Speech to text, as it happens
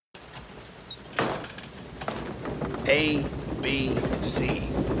A, B, C.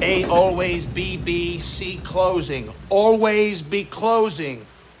 A always B, B, C closing. Always be closing.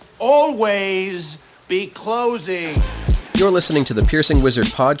 Always be closing. You're listening to the Piercing Wizard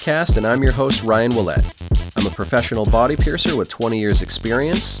podcast, and I'm your host, Ryan Willett. I'm a professional body piercer with 20 years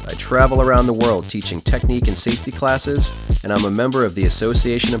experience. I travel around the world teaching technique and safety classes, and I'm a member of the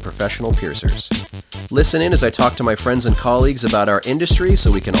Association of Professional Piercers. Listen in as I talk to my friends and colleagues about our industry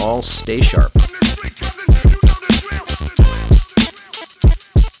so we can all stay sharp.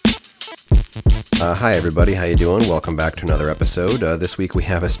 Hi everybody, how you doing? Welcome back to another episode. This week we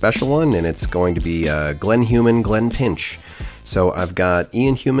have a special one, and it's going to be Glenn Human, Glenn Pinch. So I've got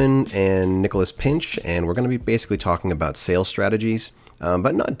Ian Human and Nicholas Pinch, and we're going to be basically talking about sales strategies,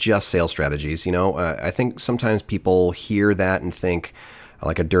 but not just sales strategies. You know, I think sometimes people hear that and think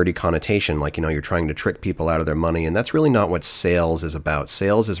like a dirty connotation, like, you know, you're trying to trick people out of their money, and that's really not what sales is about.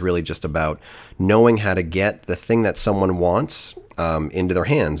 Sales is really just about knowing how to get the thing that someone wants into their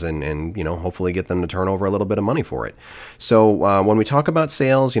hands and, you know, hopefully get them to turn over a little bit of money for it. So when we talk about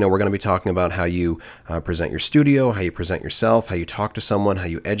sales, you know, we're going to be talking about how you present your studio, how you present yourself, how you talk to someone, how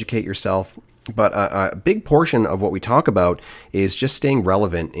you educate yourself. But a big portion of what we talk about is just staying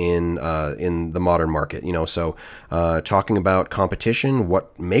relevant in the modern market. You know, so talking about competition,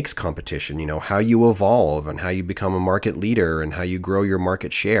 what makes competition, you know, how you evolve and how you become a market leader and how you grow your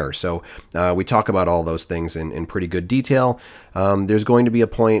market share. So we talk about all those things in pretty good detail. There's going to be a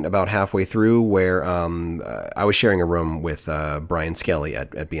point about halfway through where I was sharing a room with Brian Skelly at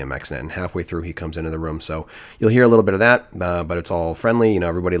BMXNet, and halfway through he comes into the room. So you'll hear a little bit of that, but it's all friendly. You know,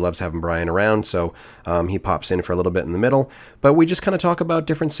 everybody loves having Brian around. So he pops in for a little bit in the middle, but we just kind of talk about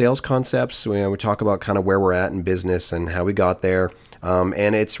different sales concepts. We talk about kind of where we're at in business and how we got there.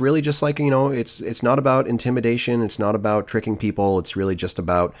 And it's really just like, you know, it's not about intimidation. It's not about tricking people. It's really just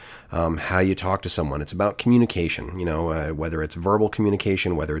about how you talk to someone. It's about communication, you know, whether it's verbal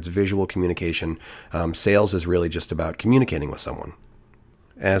communication, whether it's visual communication. Sales is really just about communicating with someone.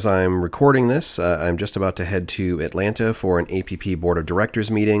 As I'm recording this, I'm just about to head to Atlanta for an APP Board of Directors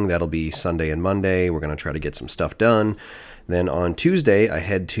meeting. That'll be Sunday and Monday. We're going to try to get some stuff done. Then on Tuesday, I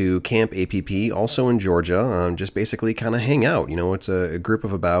head to Camp APP, also in Georgia, just basically kind of hang out. You know, it's a group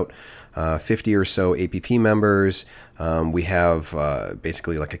of about 50 or so APP members. We have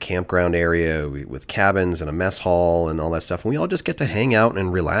basically like a campground area with cabins and a mess hall and all that stuff. And we all just get to hang out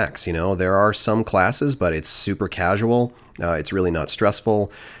and relax. You know, there are some classes, but it's super casual. It's really not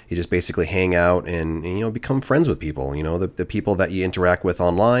stressful. You just basically hang out and, you know, become friends with people. You know, the people that you interact with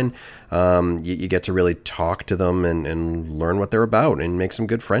online, you get to really talk to them and learn what they're about and make some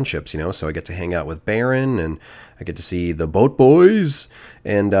good friendships, you know. So I get to hang out with Baron, and I get to see the Boat Boys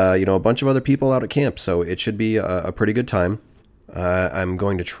and, you know, a bunch of other people out at camp. So it should be a pretty good time. I'm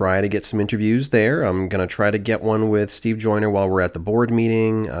going to try to get some interviews there. I'm going to try to get one with Steve Joyner while we're at the board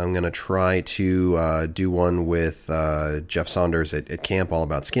meeting. I'm going to try to do one with Jeff Saunders at camp, all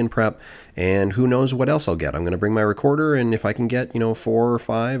about skin prep. And who knows what else I'll get. I'm going to bring my recorder, and if I can get, you know, 4 or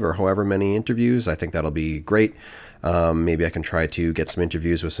 5 or however many interviews, I think that'll be great. Maybe I can try to get some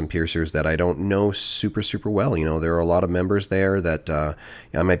interviews with some piercers that I don't know super well. You know, there are a lot of members there that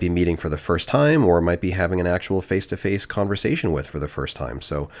I might be meeting for the first time, or might be having an actual face-to-face conversation with for the first time.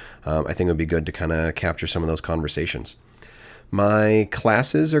 So I think it would be good to kind of capture some of those conversations. My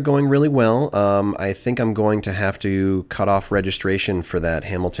classes are going really well. I think I'm going to have to cut off registration for that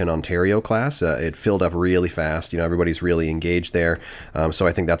Hamilton, Ontario class. It filled up really fast. You know, everybody's really engaged there. So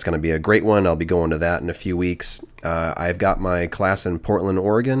I think that's going to be a great one. I'll be going to that in a few weeks. I've got my class in Portland,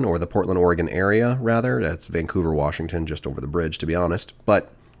 Oregon, or the Portland, Oregon area, rather. That's Vancouver, Washington, just over the bridge, to be honest. But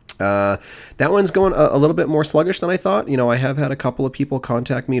that one's going a little bit more sluggish than I thought. You know, I have had a couple of people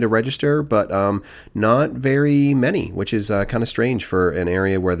contact me to register, but not very many, which is kind of strange for an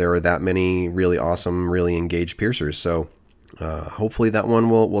area where there are that many really awesome, really engaged piercers. So hopefully that one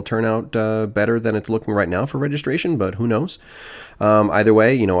will turn out better than it's looking right now for registration, but who knows? Either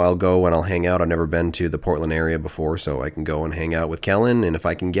way, you know, I'll go and I'll hang out. I've never been to the Portland area before, so I can go and hang out with Kellen. And if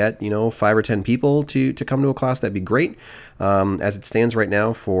I can get, you know, 5 or 10 people to come to a class, that'd be great. As it stands right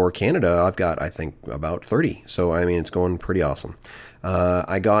now for Canada, I've got, I think, about 30. So, I mean, it's going pretty awesome.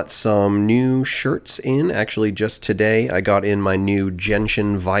 I got some new shirts in, actually just today. I got in my new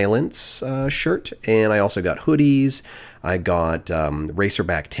Genshin Violence shirt, and I also got hoodies. I got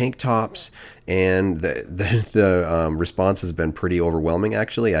racerback tank tops, and the response has been pretty overwhelming,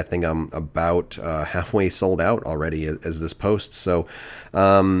 actually. I think I'm about halfway sold out already as this posts. So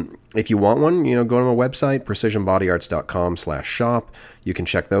if you want one, you know, go to my website, precisionbodyarts.com/shop. you can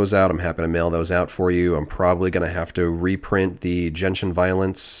check those out. I'm happy to mail those out for you. I'm probably going to have to reprint the Gentian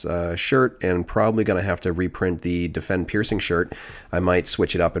Violence shirt, and probably going to have to reprint the Defend Piercing shirt. I might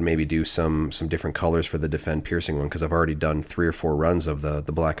switch it up and maybe do some different colors for the Defend Piercing one, because I've already done 3 or 4 runs of the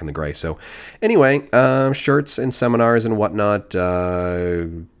black and the gray. So anyway, shirts and seminars and whatnot,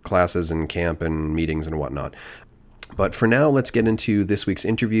 classes and camp and meetings and whatnot. But for now, let's get into this week's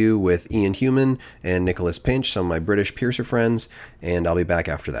interview with Ian Human and Nicholas Pinch, some of my British piercer friends, and I'll be back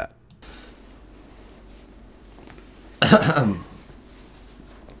after that. Do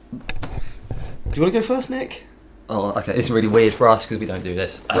you want to go first, Nick? Oh, okay. It's really weird for us because we don't do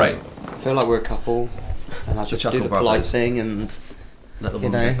this. Right. I feel like we're a couple, and I just do the polite Brothers. thing and... Let the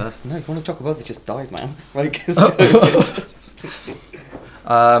woman go first. No, if you want to Chuckle Brothers just died, man. Like,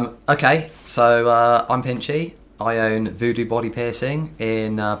 Okay, so I'm Pinchy. I own Voodoo Body Piercing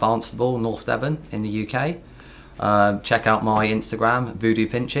in Barnstable, North Devon, in the UK. Check out my Instagram, Voodoo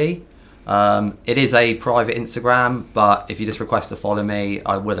Pinchy. It is a private Instagram, but if you just request to follow me,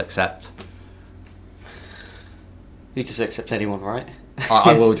 I will accept. you just accept anyone, right?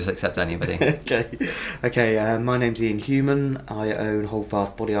 I will just accept anybody. Okay. My name's Ian Human. I own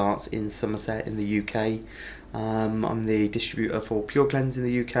Holdfast Body Arts in Somerset in the UK. I'm the distributor for Pure Cleanse in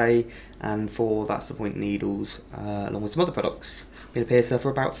the UK and for That's the Point Needles, along with some other products. Been a piercer for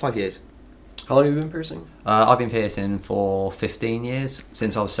about 5 years. How long have you been piercing? I've been piercing for 15 years.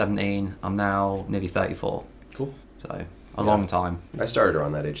 Since I was 17, I'm now nearly 34. Cool. So, a long time. I started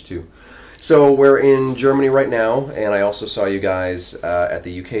around that age too. So we're in Germany right now, and I also saw you guys at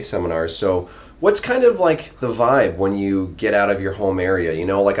the UK seminars. So what's kind of like the vibe when you get out of your home area? You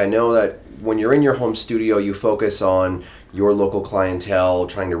know, like I know that when you're in your home studio, you focus on your local clientele,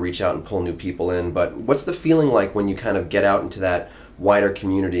 trying to reach out and pull new people in. But what's the feeling like when you kind of get out into that wider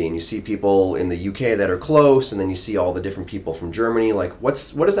community and you see people in the UK that are close, and then you see all the different people from Germany? Like, what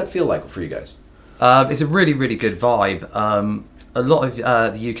does that feel like for you guys? It's a really, really good vibe. A lot of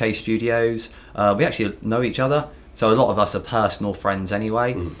the UK studios, we actually know each other. So a lot of us are personal friends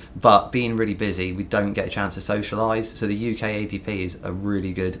anyway, but being really busy, we don't get a chance to socialise. So the UK APP is a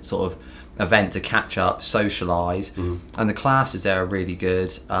really good sort of event to catch up, socialise, and the classes there are really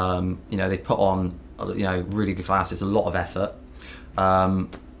good. They put on really good classes, a lot of effort, and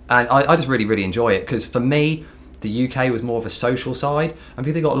I just really, really enjoy it, because for me, the UK was more of a social side, and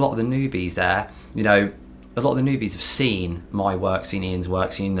because they got a lot of the newbies there, a lot of the newbies have seen my work, seen Ian's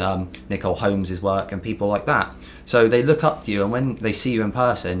work, seen Nicole Holmes's work, and people like that. So they look up to you, and when they see you in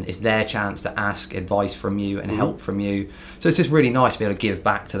person, it's their chance to ask advice from you and help from you. So it's just really nice to be able to give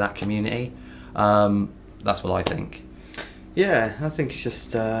back to that community. That's what I think. Yeah, I think it's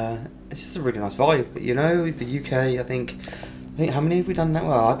just a really nice vibe. The UK, I think how many have we done now?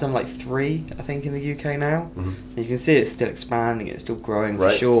 Well, I've done like 3, I think, in the UK now. You can see it's still expanding, it's still growing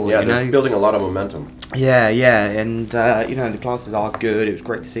for sure. Yeah, they're building a lot of momentum. Yeah, and the classes are good. It was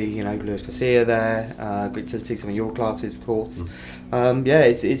great to see Lewis Garcia there. Great to see some of your classes, of course.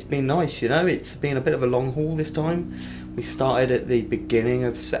 It's been nice. It's been a bit of a long haul this time. We started at the beginning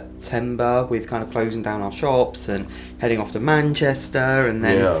of September with kind of closing down our shops and heading off to Manchester, and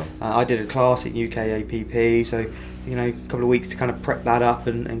then I did a class at UK APP, so a couple of weeks to kind of prep that up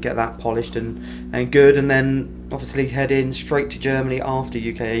and get that polished and good, and then obviously head in straight to Germany after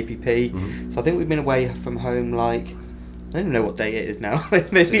UK APP. So I think we've been away from home like, I don't even know what day it is now.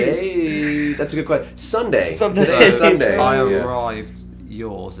 Today, that's a good question. Sunday. Sunday. I arrived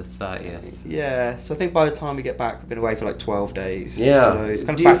yours the 30th. Yeah, so I think by the time we get back, we've been away for like 12 days. Yeah. So it's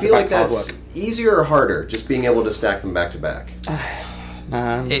kind of Do you feel back-to-back like that's easier or harder, just being able to stack them back to back?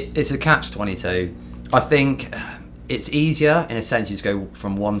 Man. It's a catch-22. I think it's easier in a sense, you just go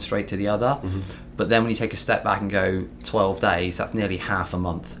from one straight to the other. But then when you take a step back and go 12 days, that's nearly half a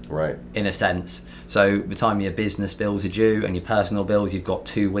month. Right. In a sense. So by the time your business bills are due and your personal bills, you've got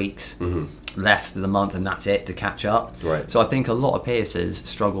 2 weeks left of the month, and that's it to catch up. Right. So I think a lot of piercers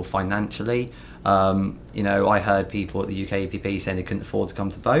struggle financially. I heard people at the UK APP saying they couldn't afford to come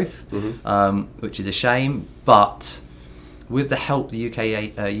to both, which is a shame. But with the help the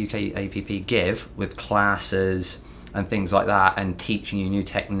UK APP give with classes and things like that, and teaching you new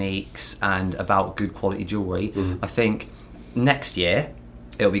techniques and about good quality jewellery, I think next year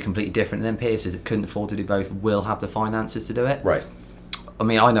it'll be completely different. And then piercers that couldn't afford to do both will have the finances to do it. Right. I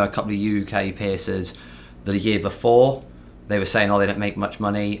mean, I know a couple of UK piercers the year before, they were saying, they don't make much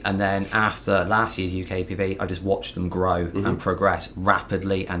money. And then after last year's UK APP, I just watched them grow and progress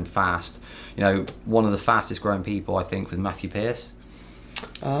rapidly and fast. One of the fastest growing people, I think, was Matthew Pierce.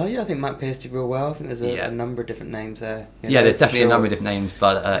 Yeah, I think Matt Pierce did real well. I think there's Yeah. a number of different names there. Yeah, there's definitely sure. a number of different names,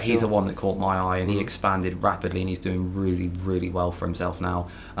 but he's Sure. the one that caught my eye, and he expanded rapidly, and he's doing really, really well for himself now.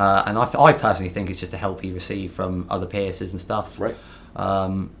 And I personally think it's just a help he received from other Pierces and stuff. Right.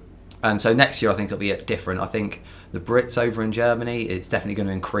 And so next year I think it'll be different. I think the Brits over in Germany, it's definitely going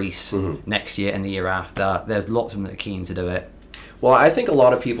to increase next year and the year after. There's lots of them that are keen to do it. Well, I think a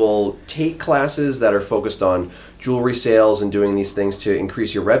lot of people take classes that are focused on jewelry sales and doing these things to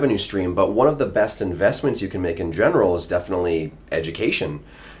increase your revenue stream, but one of the best investments you can make in general is definitely education.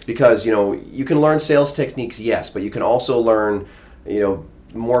 Because, you can learn sales techniques, yes, but you can also learn,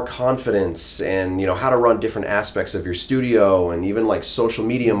 more confidence and, how to run different aspects of your studio and even like social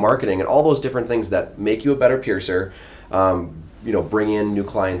media marketing and all those different things that make you a better piercer. Bring in new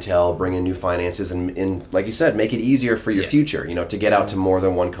clientele, bring in new finances, and like you said, make it easier for your future, to get out to more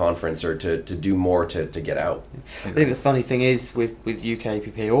than one conference or to do more to get out. I think the funny thing is with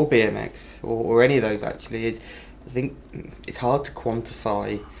UKPP or BMX or any of those actually is I think it's hard to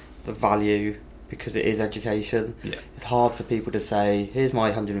quantify the value because it is education. Yeah. It's hard for people to say, here's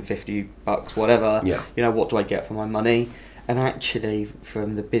my $150, whatever, Yeah. What do I get for my money? And actually,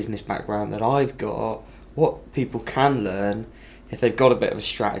 from the business background that I've got, what people can learn if they've got a bit of a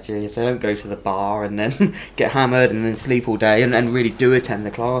strategy, if they don't go to the bar and then get hammered and then sleep all day and really do attend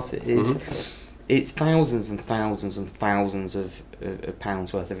the classes, it's thousands and thousands and thousands of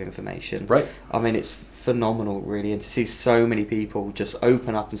pounds worth of information. Right. I mean, it's phenomenal, really, and to see so many people just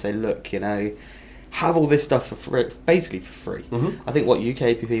open up and say, look, have all this stuff for free, basically for free. I think what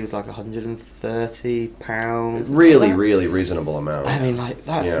UKPP was like £130. Really, really reasonable amount. I mean, like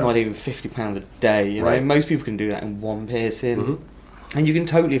that's not even £50 a day. Right. Most people can do that in one piercing, and you can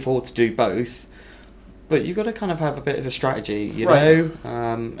totally afford to do both. But you've got to kind of have a bit of a strategy, you know.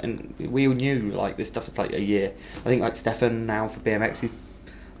 And we all knew like this stuff is like a year. I think like Stefan now for BMX, I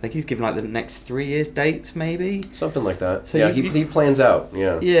think he's given like the next 3 years dates maybe. Something like that. So yeah, he plans out.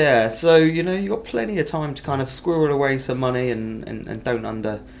 Yeah. Yeah, so you've got plenty of time to kind of squirrel away some money and don't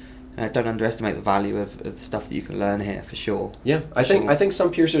underestimate the value of the stuff that you can learn here for sure. Yeah, I think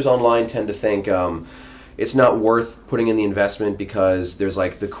some piercers online tend to think it's not worth putting in the investment because there's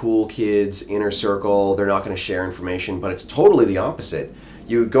like the cool kids inner circle. They're not going to share information, but it's totally the opposite.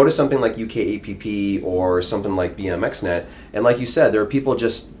 You go to something like UKAPP or something like BMXNet, and like you said, there are people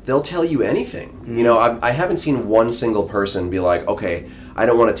they'll tell you anything. I haven't seen one single person be like, okay, I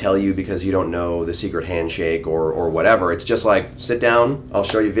don't want to tell you because you don't know the secret handshake or whatever. It's just like, sit down, I'll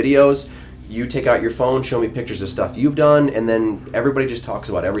show you videos, you take out your phone, show me pictures of stuff you've done, and then everybody just talks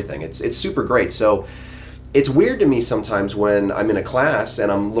about everything. It's super great. So it's weird to me sometimes when I'm in a class and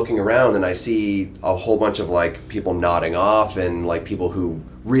I'm looking around and I see a whole bunch of like people nodding off and like people who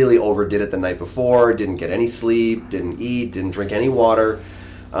really overdid it the night before, didn't get any sleep, didn't eat, didn't drink any water.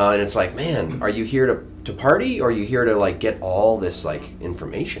 And it's like, man, are you here to party or are you here to like get all this like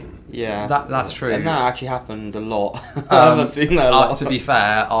information? Yeah, That's true. And that actually happened a lot. I've seen that a lot. To be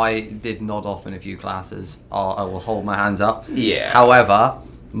fair, I did nod off in a few classes. I will hold my hands up. Yeah. However,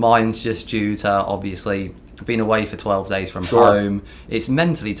 mine's just due to obviously being away for 12 days from Sure. home. It's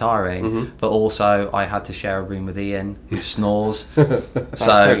mentally tiring, but also I had to share a room with Ian, who snores. That's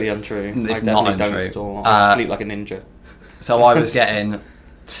totally untrue. It's I not definitely untrue. don't snore. I sleep like a ninja. So I was getting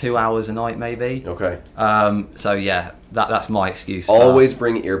 2 hours a night maybe. Okay. So yeah, that's my excuse. Always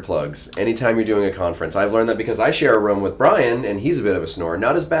bring earplugs anytime you're doing a conference. I've learned that because I share a room with Brian, and he's a bit of a snorer.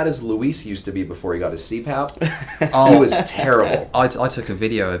 Not as bad as Luis used to be before he got his CPAP. He was terrible. I took a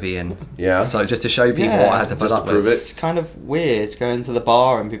video of Ian. Yeah. So just to show people what I had to put just up to prove with. It's kind of weird going to the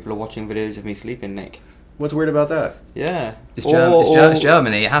bar and people are watching videos of me sleeping, Nick. What's weird about that? Yeah. It's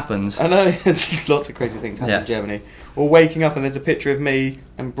Germany, it happens. I know, it's lots of crazy things happen in Germany. Or waking up and there's a picture of me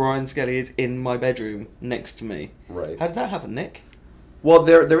and Brian Skelly is in my bedroom next to me. Right. How did that happen, Nick? Well,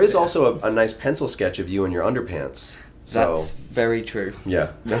 there is also a nice pencil sketch of you in your underpants. So That's very true.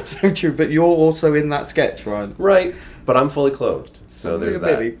 yeah. That's very true. But you're also in that sketch, Ryan. Right. But I'm fully clothed. So there's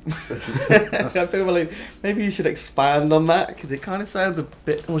that. Maybe. I feel like maybe you should expand on that because it kind of sounds a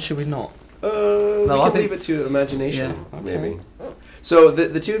bit. Or should we not? We I can think- leave it to imagination, Yeah, maybe. okay. So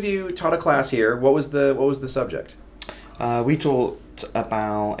the two of you taught a class here. What was the subject? We talked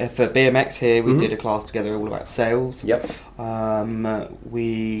about for BMX here. We did a class together all about sales. Yep.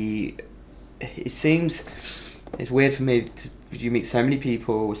 It seems it's weird for me. You meet so many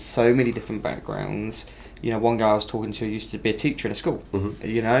people with so many different backgrounds. One guy I was talking to used to be a teacher in a school.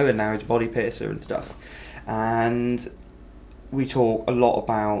 And now he's a body piercer and stuff. And we talk a lot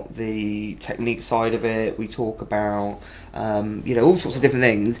about the technique side of it. We talk about all sorts of different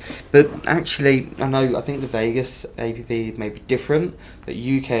things. But actually, I think the Vegas APP may be different, but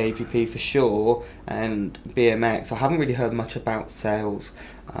UK APP for sure, and BMX, I haven't really heard much about sales.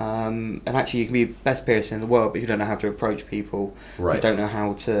 And actually, you can be the best piercer in the world, but you don't know how to approach people. Right. You don't know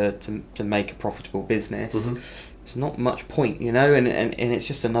how to make a profitable business. Mm-hmm. There's not much point, and it's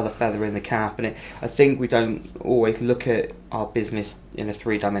just another feather in the cap. And I think we don't always look at our business in a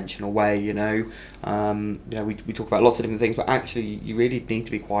three-dimensional way. We talk about lots of different things, but actually, you really need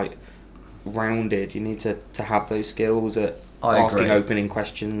to be quite rounded. You need to have those skills at asking opening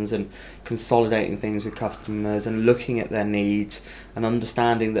questions and consolidating things with customers and looking at their needs and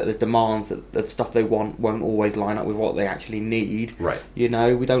understanding that the demands of stuff they want won't always line up with what they actually need. Right. We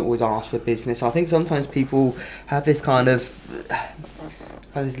don't always ask for business. I think sometimes people have this kind of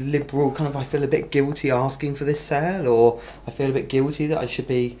this liberal kind of, I feel a bit guilty asking for this sale, or I feel a bit guilty that I should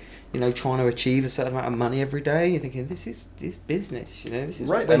be trying to achieve a certain amount of money every day. You're thinking, this is business, this is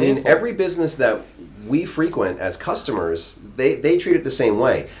right. I mean, every business that we frequent as customers, they treat it the same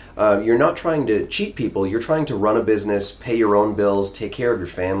way. You're not trying to cheat people. You're trying to run a business, pay your own bills, take care of your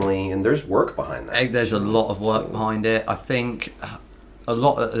family, and there's work behind that. There's a lot of work behind it. I think a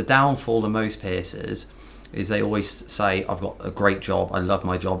lot of the downfall of most piercers is they always say, I've got a great job, I love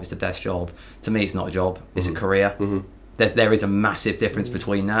my job, it's the best job. To me, it's not a job, it's a career. Mm-hmm. There is a massive difference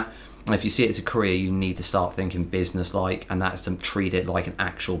between that. And if you see it as a career, you need to start thinking business-like, and that's to treat it like an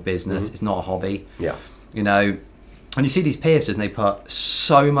actual business. It's not a hobby. Yeah. And you see these piercers, and they put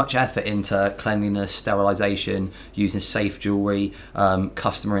so much effort into cleanliness, sterilisation, using safe jewellery,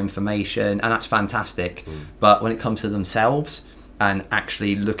 customer information, and that's fantastic. But when it comes to themselves and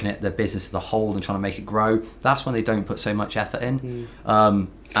actually looking at the business as a whole and trying to make it grow, that's when they don't put so much effort in.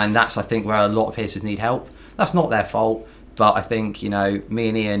 And that's, I think, where a lot of piercers need help. That's not their fault, but I think,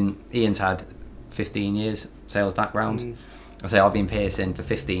 me and Ian's had 15 years sales background. I say I've been piercing for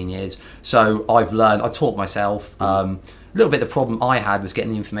 15 years. So I've learned, I taught myself. A little bit the problem I had was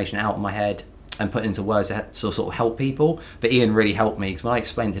getting the information out of my head and putting into words to sort of help people. But Ian really helped me, because when I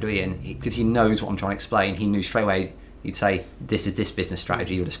explained it to Ian, because he knows what I'm trying to explain, he knew straight away. He'd say, this is this business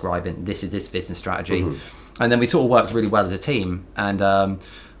strategy you're describing, this is this business strategy. And then we sort of worked really well as a team. And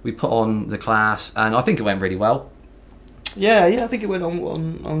we put on the class, and I think it went really well. Yeah, I think it went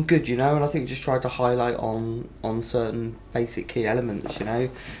on good, and I think we just tried to highlight on certain basic key elements,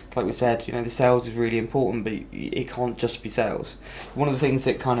 Like we said, the sales is really important, but it can't just be sales. One of the things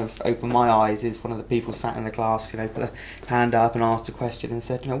that kind of opened my eyes is one of the people sat in the class, put a hand up and asked a question and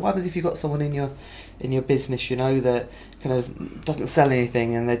said, what happens if you've got someone in your business, that kind of doesn't sell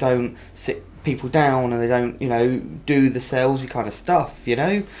anything, and they don't sit people down, and they don't, do the salesy kind of stuff,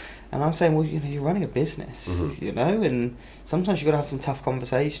 And I'm saying, well, you're running a business, and sometimes you've got to have some tough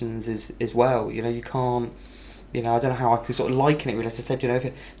conversations as well. You can't, I don't know how I could sort of liken it really. As I said,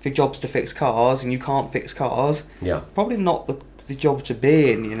 if your job's to fix cars and you can't fix cars, probably not the job to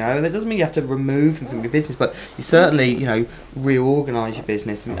be in, That doesn't mean you have to remove them from your business, but you certainly, reorganise your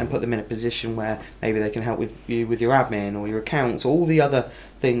business and put them in a position where maybe they can help you with your admin or your accounts, all the other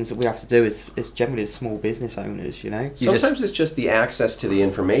things that we have to do as generally as small business owners, Sometimes it's just the access to the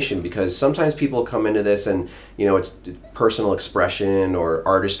information, because sometimes people come into this and, it's personal expression or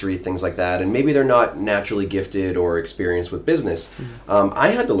artistry, things like that, and maybe they're not naturally gifted or experienced with business.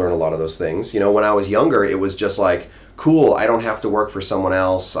 I had to learn a lot of those things. When I was younger, it was just like, cool, I don't have to work for someone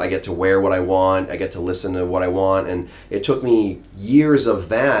else. I get to wear what I want. I get to listen to what I want. And it took me years of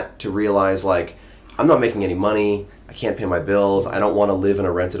that to realize, like, I'm not making any money. I can't pay my bills. I don't want to live in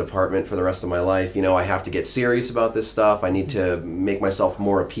a rented apartment for the rest of my life. I have to get serious about this stuff. I need to make myself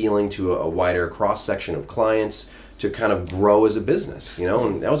more appealing to a wider cross-section of clients to kind of grow as a business,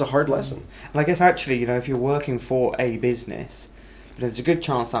 and that was a hard lesson. And I guess actually, if you're working for a business, there's a good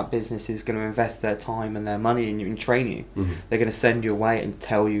chance that business is going to invest their time and their money in you and train you. They're going to send you away and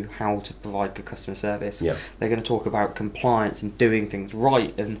tell you how to provide good customer service. They're going to talk about compliance and doing things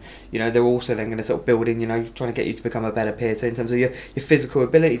right, and they're also then going to sort of build in, trying to get you to become a better piercer in terms of your physical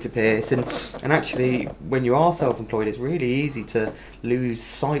ability to pierce. And actually, when you are self-employed, it's really easy to lose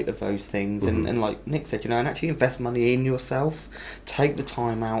sight of those things. And like Nick said, and actually invest money in yourself. Take the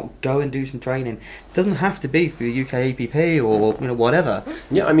time out, go and do some training. It doesn't have to be through the UK APP or whatever.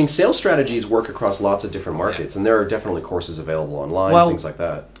 Yeah, I mean, sales strategies work across lots of different markets, and there are definitely courses available online, things like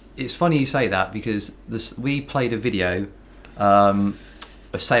that. It's funny you say that, because we played a video, a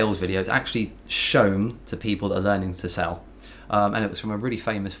sales video. It's actually shown to people that are learning to sell. And it was from a really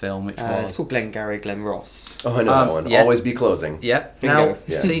famous film, which was... It's called Glengarry Glen Ross. Oh, I know that one. Yeah. Always Be Closing. Yeah. Bingo.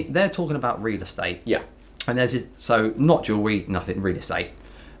 Now, see, they're talking about real estate. Yeah. And there's this, so not jewelry, nothing, real estate.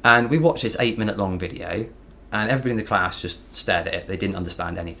 And we watched this 8-minute long video, and everybody in the class just stared at it. They didn't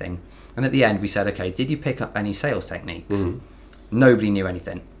understand anything. And at the end, we said, okay, did you pick up any sales techniques? Mm-hmm. Nobody knew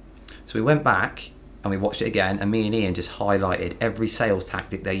anything. So we went back and we watched it again, and me and Ian just highlighted every sales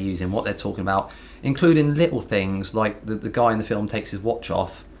tactic they're using, what they're talking about, including little things like the guy in the film takes his watch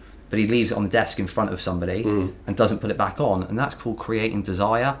off, but he leaves it on the desk in front of somebody and doesn't put it back on. And that's called creating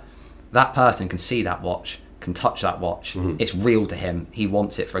desire. That person can see that watch, can touch that watch. It's real to him. He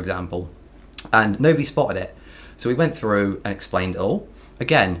wants it, for example. And nobody spotted it. So we went through and explained it all.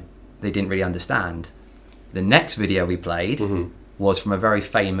 Again, they didn't really understand. The next video we played was from a very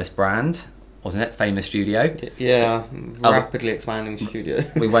famous brand, wasn't it? Famous studio. Yeah, rapidly expanding studio.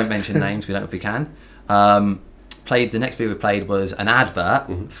 We won't mention names, we don't know if we can. The next video we played was an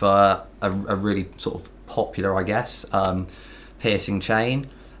advert for a really sort of popular, I guess, piercing chain.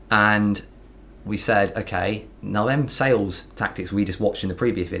 And we said, okay, now them sales tactics we just watched in the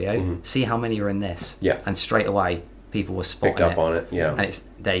previous video, see how many are in this. Yeah. And straight away, people were spotting Picked up on it, yeah. And it's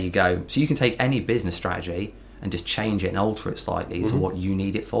there you go. So you can take any business strategy and just change it and alter it slightly to what you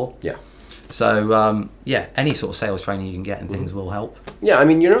need it for. Yeah. So, any sort of sales training you can get and things will help. Yeah, I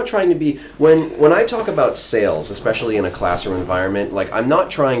mean, you're not trying to be... When I talk about sales, especially in a classroom environment, like, I'm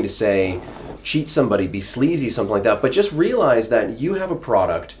not trying to say cheat somebody, be sleazy, something like that, but just realize that you have a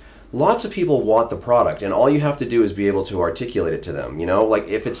product. Lots of people want the product, and all you have to do is be able to articulate it to them, you know? Like,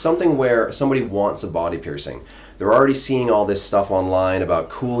 if it's something where somebody wants a body piercing, they're already seeing all this stuff online about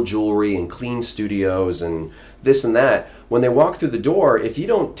cool jewelry and clean studios and this and that. When they walk through the door, if you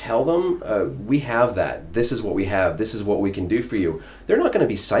don't tell them, we have that, this is what we have, this is what we can do for you, they're not going to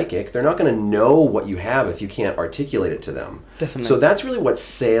be psychic. They're not going to know what you have if you can't articulate it to them. Definitely. So that's really what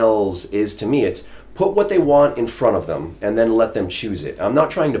sales is to me. It's put what they want in front of them and then let them choose it. I'm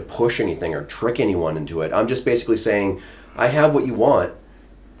not trying to push anything or trick anyone into it. I'm just basically saying, I have what you want.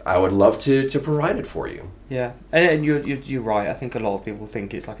 I would love to provide it for you. Yeah, and you're right. I think a lot of people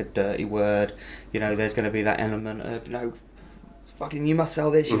think it's like a dirty word. You know, there's going to be that element of, no, fucking, you must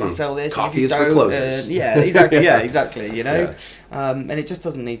sell this, you must sell this. Coffee is for closers. Yeah, exactly. Yeah, exactly. You know, and it just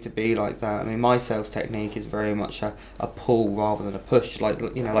doesn't need to be like that. I mean, my sales technique is very much a pull rather than a push, like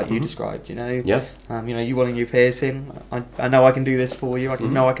you described. You know, you want a new piercing. I know I can do this for you. I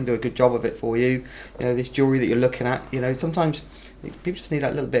know I can do a good job of it for you. You know, this jewelry that you're looking at. You know, sometimes people just need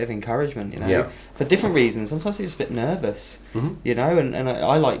that little bit of encouragement, you know, for different reasons. Sometimes they're just a bit nervous, you know, and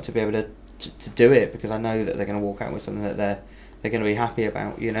I like to be able to do it because I know that they're going to walk out with something that they're going to be happy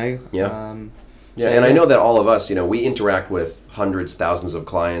about, you know. And I know that all of us, you know, we interact with hundreds, thousands of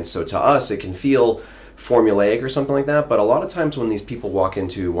clients, so to us it can feel formulaic or something like that, but a lot of times when these people walk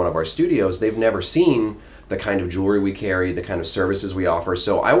into one of our studios, they've never seen the kind of jewelry we carry, the kind of services we offer.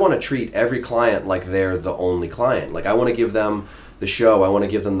 So I want to treat every client like they're the only client. Like, I want to give them the show. I want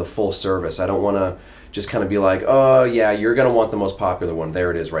to give them the full service. I don't want to just kind of be like, oh yeah, you're going to want the most popular one. There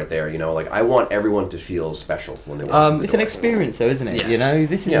it is right there. You know, like, I want everyone to feel special when they walk through the It's door. an experience though, isn't it? Yeah. You know,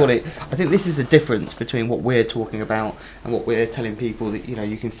 this is what it, I think this is the difference between what we're talking about and what we're telling people that, you know,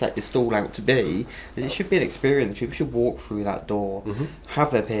 you can set your stall out to be. Is it should be an experience. People should walk through that door,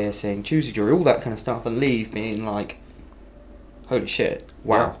 have their piercing, choose your jewelry, all that kind of stuff, and leave being like, holy shit,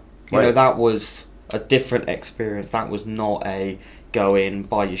 wow. You know, that was a different experience. That was not a go in,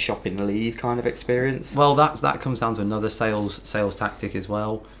 buy your shopping, leave kind of experience. Well, that comes down to another sales tactic as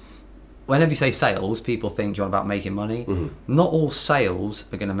well. Whenever you say sales, people think you're on about making money. Not all sales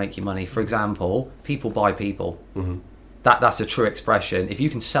are going to make you money. For example, people buy people. That's a true expression. If you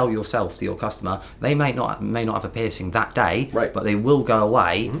can sell yourself to your customer, they may not have a piercing that day, but they will go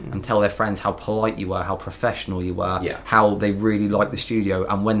away and tell their friends how polite you were, how professional you were, how they really like the studio,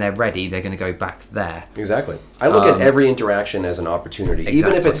 and when they're ready, they're going to go back there. Exactly. I look at every interaction as an opportunity,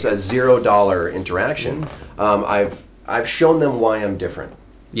 even if it's a $0 interaction. I've shown them why I'm different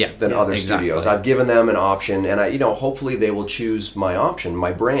than other studios. I've given them an option, and hopefully they will choose my option,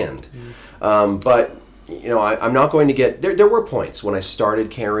 my brand. But you know, I'm not going to get... There were points when I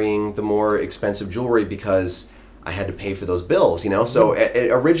started carrying the more expensive jewelry because I had to pay for those bills, you know? So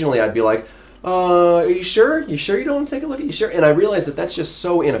originally I'd be like, are you sure? You sure you don't want to take a look at it? You sure? And I realized that that's just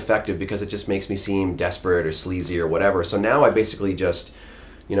so ineffective because it just makes me seem desperate or sleazy or whatever. So now I basically just,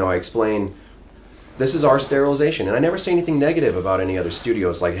 I explain, this is our sterilization. And I never say anything negative about any other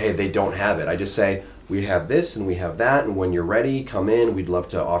studios, like, hey, they don't have it. I just say, we have this and we have that, and when you're ready, come in. We'd love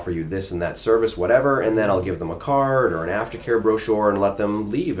to offer you this and that service, whatever, and then I'll give them a card or an aftercare brochure and let them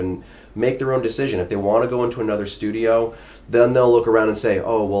leave and make their own decision. If they want to go into another studio, then they'll look around and say,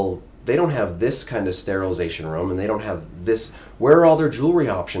 oh, well, they don't have this kind of sterilization room and they don't have this. Where are all their jewelry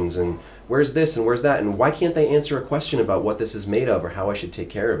options? And where's this and where's that, and why can't they answer a question about what this is made of or how I should take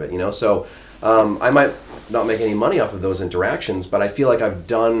care of it, you know? So I might not make any money off of those interactions, but I feel like I've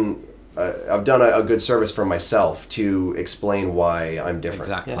done a good service for myself to explain why I'm different.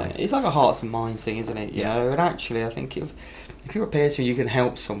 Exactly. Yeah, it's like a hearts and minds thing, isn't it? You know, and actually, I think if you're a piercer, you can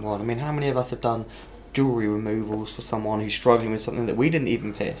help someone. I mean, how many of us have done jewellery removals for someone who's struggling with something that we didn't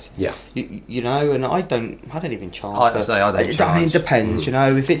even pierce? Yeah. You know, and I don't even charge. I don't I mean, charge. it depends, you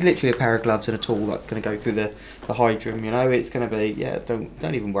know. If it's literally a pair of gloves and a tool that's going to go through the hydrum, you know, it's going to be,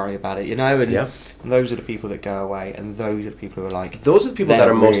 don't even worry about it, you know. And, and those are the people that go away, and those are the people who are like... Those are the people that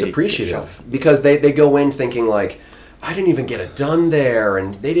are most really appreciative, because they go in thinking like, I didn't even get it done there,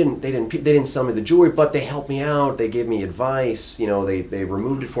 and they didn't sell me the jewelry, but they helped me out. They gave me advice. You know, they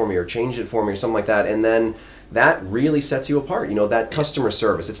removed it for me or changed it for me or something like that, and then that really sets you apart. You know, that customer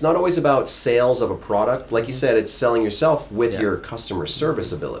service. It's not always about sales of a product, like you said. It's selling yourself with your customer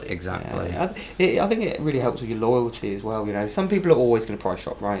service ability. Exactly. I think it really helps with your loyalty as well. You know, some people are always going to price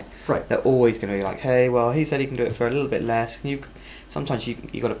shop, right? Right. They're always going to be like, hey, well, he said he can do it for a little bit less. And sometimes you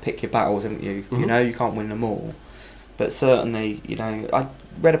got to pick your battles, haven't you? You know, you can't win them all. But certainly, you know, I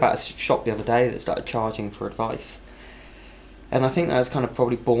read about a shop the other day that started charging for advice. And I think that's kind of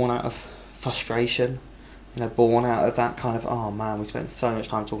probably born out of frustration, you know, born out of that kind of, oh man, we spent so much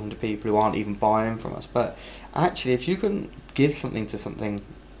time talking to people who aren't even buying from us. But actually, if you can give something to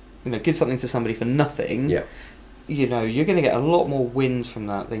somebody for nothing, you know, you're going to get a lot more wins from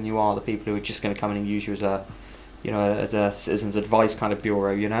that than you are the people who are just going to come in and use you as a citizen's advice kind of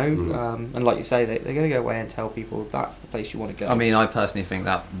bureau, you know. And like you say, they're going to go away and tell people that's the place you want to go. I mean, I personally think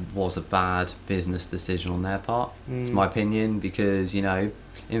that was a bad business decision on their part. It's my opinion, because, you know,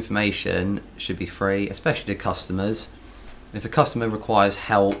 information should be free, especially to customers. If a customer requires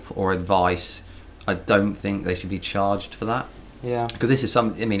help or advice, I don't think they should be charged for that. Yeah. Because this is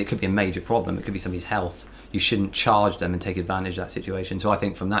it could be a major problem. It could be somebody's health. You shouldn't charge them and take advantage of that situation. So I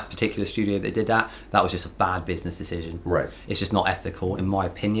think from that particular studio that did that was just a bad business decision. Right. It's just not ethical, in my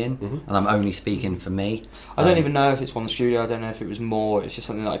opinion, and I'm only speaking for me. I don't even know if it's one studio. I don't know if it was more. It's just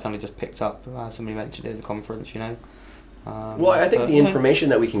something that I kind of just picked up. Somebody mentioned it in the conference, you know. Well, I think the information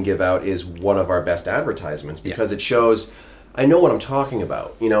that we can give out is one of our best advertisements, because it shows... I know what I'm talking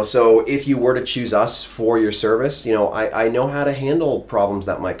about, you know, so if you were to choose us for your service, you know, I know how to handle problems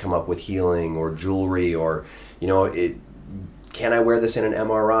that might come up with healing or jewelry, or, you know, can I wear this in an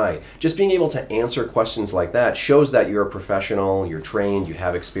MRI? Just being able to answer questions like that shows that you're a professional, you're trained, you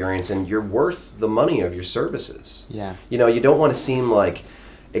have experience, and you're worth the money of your services. Yeah. You know, you don't want to seem like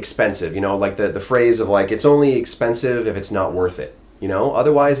expensive, you know, like the phrase of like, it's only expensive if it's not worth it. You know,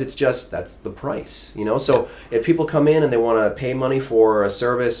 otherwise it's just, that's the price, you know? So if people come in and they want to pay money for a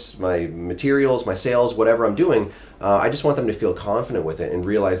service, my materials, my sales, whatever I'm doing, I just want them to feel confident with it and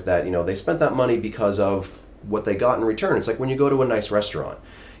realize that, you know, they spent that money because of what they got in return. It's like when you go to a nice restaurant.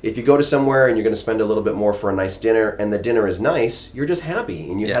 If you go to somewhere and you're going to spend a little bit more for a nice dinner, and the dinner is nice, you're just happy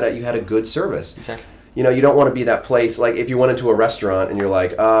and you had a good service. Exactly. You know, you don't want to be that place, like if you went into a restaurant and you're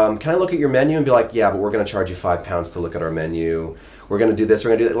like, can I look at your menu? And be like, yeah, but we're going to charge you £5 to look at our menu. We're going to do this,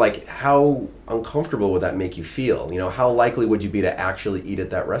 we're going to do that. Like, how uncomfortable would that make you feel? You know, how likely would you be to actually eat at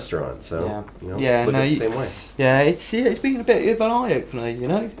that restaurant? So, you know, look at it the same way. Yeah, it's been a bit of an eye-opener, you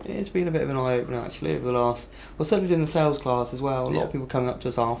know? It's been a bit of an eye-opener, actually, over the last... Well, certainly in the sales class as well. A lot of people coming up to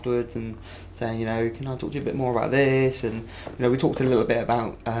us afterwards and saying, you know, can I talk to you a bit more about this? And, you know, we talked a little bit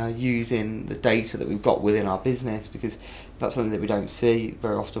about using the data that we've got within our business, because that's something that we don't see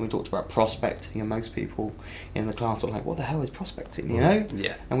very often. We talked about prospecting, and most people in the class are like, what the hell is prospecting, you know?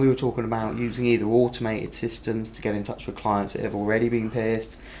 Yeah. And we were talking about using either automated systems to get in touch with clients that have already been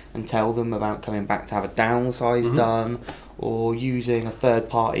pierced and tell them about coming back to have a downsize done, or using a third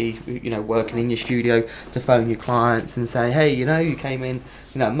party, you know, working in your studio to phone your clients and say, hey, you know, you came in,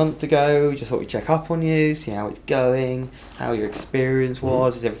 you know, a month ago, just thought we'd check up on you, see how it's going, how your experience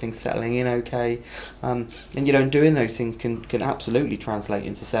was, is everything settling in okay? And, you know, doing those things can absolutely translate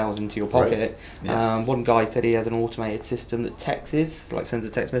into sales into your pocket. Right. Yeah. One guy said he has an automated system that sends a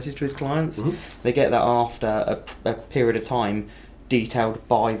text message to his clients. They get that after a period of time, detailed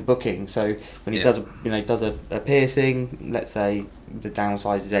by the booking. So when he does a piercing, let's say the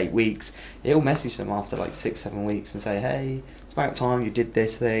downsize is 8 weeks, it'll message them after like 6-7 weeks and say, hey, it's about time you did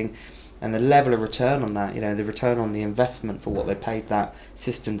this thing. And the level of return on that, you know, the return on the investment for what they paid that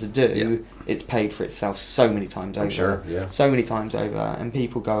system to do, it's paid for itself so many times over. Sure, so many times over. And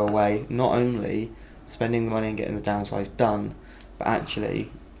people go away not only spending the money and getting the downsize done, but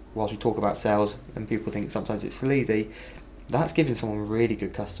actually, whilst we talk about sales and people think sometimes it's sleazy, that's giving someone really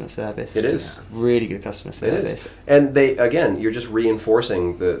good customer service. It is. Really good customer It service. is. And they, again, you're just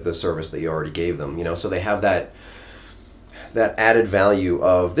reinforcing the service that you already gave them, you know, so they have that added value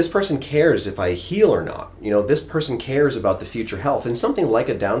of this person cares if I heal or not. You know, this person cares about the future health. And something like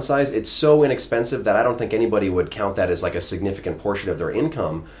a downsize, it's so inexpensive that I don't think anybody would count that as like a significant portion of their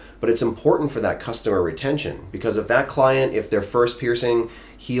income. But it's important for that customer retention, because if that client, if their first piercing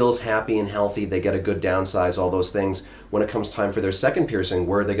heals happy and healthy, they get a good downsize, all those things, when it comes time for their second piercing,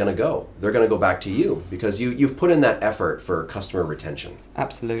 where are they going to go? They're going to go back to you, because you've put in that effort for customer retention.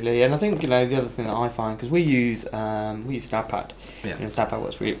 Absolutely. And I think, you know, the other thing that I find, because we use StabPad. Yeah. You know, StabPad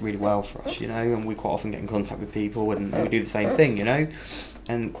works really, really well for us, you know, and we quite often get in contact with people and we do the same thing, you know.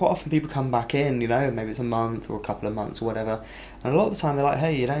 And quite often people come back in, you know, maybe it's a month or a couple of months or whatever, and a lot of the time they're like,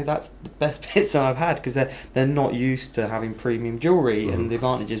 hey, you know, that's the best piercing I've had, because they're not used to having premium jewellery and the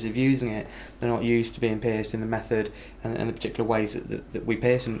advantages of using it. They're not used to being pierced in the method and the particular ways that we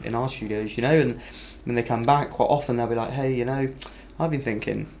pierce in our studios, you know. And when they come back, quite often they'll be like, hey, you know, I've been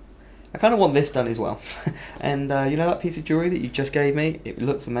thinking, I kind of want this done as well. And you know, that piece of jewellery that you just gave me, it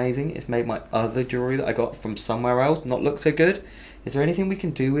looks amazing. It's made my other jewellery that I got from somewhere else not look so good. Is there anything we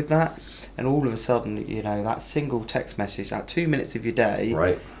can do with that? And all of a sudden, you know, that single text message, that 2 minutes of your day,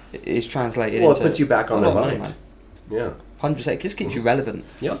 Right. is translated Well, into it puts you back on a their lot of money, mind. man. Yeah. 100%. It just keeps you relevant.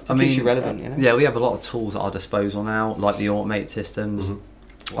 Yep. It keeps you relevant, you know? Yeah, we have a lot of tools at our disposal now, like the automated systems.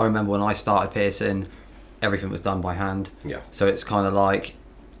 I remember when I started piercing, everything was done by hand. Yeah. So it's kind of like,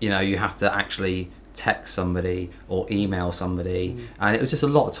 you know, you have to actually text somebody or email somebody, and it was just a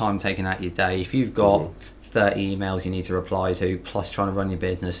lot of time taken out of your day. If you've got 30 emails you need to reply to, plus trying to run your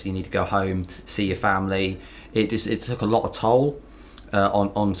business, you need to go home, see your family, it took a lot of toll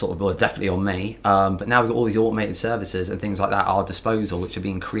on sort of, well, definitely on me, but now we've got all these automated services and things like that at our disposal, which are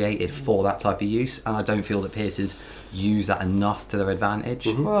being created for that type of use, and I don't feel that piercers use that enough to their advantage.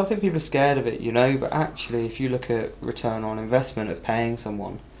 Well, I think people are scared of it, you know, but actually if you look at return on investment of paying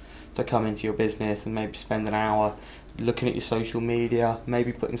someone to come into your business and maybe spend an hour looking at your social media,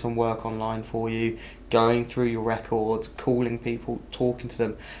 maybe putting some work online for you, going through your records, calling people, talking to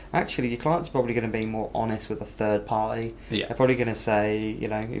them. Actually, your client's probably going to be more honest with a third party. Yeah. They're probably going to say, you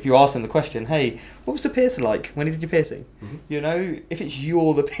know, if you ask them the question, hey, what was the piercer like? When he did your piercing? You know, if it's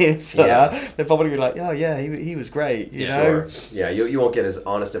you're the piercer, they're probably going to be like, oh yeah, he was great, you know? Sure. Yeah, you won't get as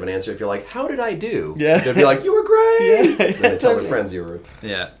honest of an answer if you're like, how did I do? Yeah. They'll be like, you were great! Yeah, Then they tell totally. their friends you were.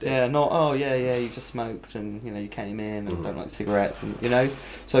 Yeah. Yeah, not, oh yeah, you just smoked and, you know, you came in and don't like cigarettes and, you know.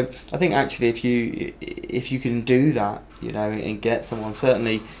 So I think actually if you can do that, you know, and get someone,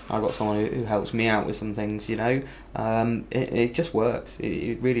 certainly I've got someone who helps me out with some things, you know, it just works.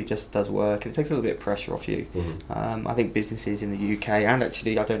 It really just does work, and it takes a little bit of pressure off you. I think businesses in the UK, and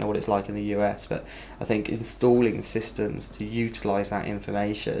actually I don't know what it's like in the US, but I think installing systems to utilise that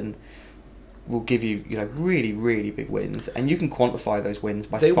information will give you, you know, really, really big wins, and you can quantify those wins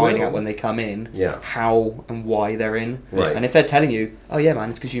by finding out when they come in, how and why they're in. Right. And if they're telling you, oh yeah,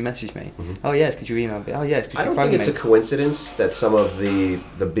 man, it's because you messaged me. Oh yeah, it's because you emailed me. Oh yeah, it's because I you don't phoned think me. it's a coincidence that some of the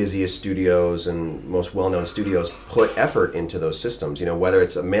busiest studios and most well-known studios put effort into those systems. You know, whether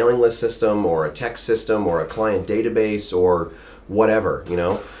it's a mailing list system or a text system or a client database or whatever. You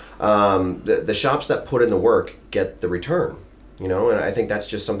know, the shops that put in the work get the return. You know, and I think that's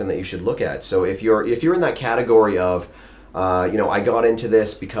just something that you should look at. So if you're in that category of, you know, I got into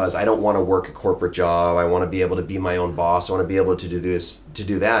this because I don't want to work a corporate job. I want to be able to be my own boss. I want to be able to do this, to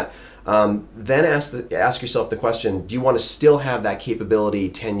do that. Then ask yourself the question: do you want to still have that capability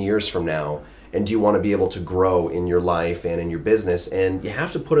 10 years from now? And do you want to be able to grow in your life and in your business? And you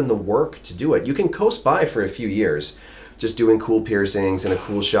have to put in the work to do it. You can coast by for a few years, just doing cool piercings in a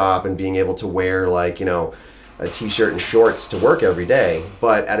cool shop and being able to wear, like, you know, a t-shirt and shorts to work every day.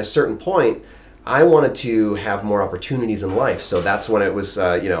 But at a certain point, I wanted to have more opportunities in life. So that's when it was,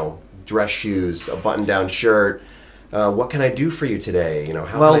 you know, dress shoes, a button-down shirt. What can I do for you today? You know,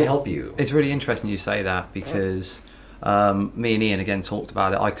 how can I help you? It's really interesting you say that, because me and Ian again talked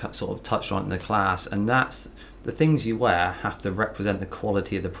about it. I sort of touched on it in the class, and that's the things you wear have to represent the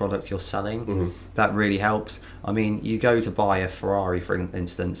quality of the product you're selling. That really helps. I mean, you go to buy a Ferrari, for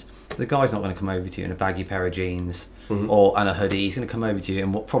instance, the guy's not going to come over to you in a baggy pair of jeans and a hoodie. He's going to come over to you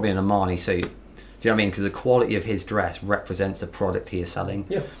in probably an Armani suit. Do you know what I mean? Because the quality of his dress represents the product he is selling.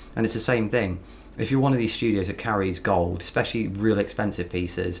 Yeah. And it's the same thing. If you're one of these studios that carries gold, especially real expensive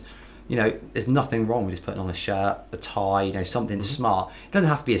pieces, you know, there's nothing wrong with just putting on a shirt, a tie, you know, something smart. It doesn't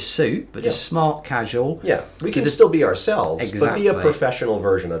have to be a suit, but just smart, casual. Yeah, we can still be ourselves, but be a Exactly. professional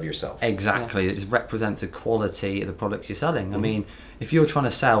version of yourself. Exactly. It just represents the quality of the products you're selling. I mean, if you're trying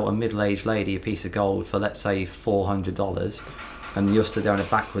to sell a middle-aged lady a piece of gold for, let's say, $400, and you're stood there in a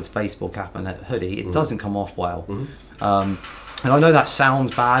backwards baseball cap and a hoodie, it doesn't come off well. And I know that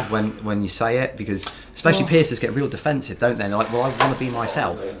sounds bad when you say it, because especially piercers get real defensive, don't they? They're like, well, I want to be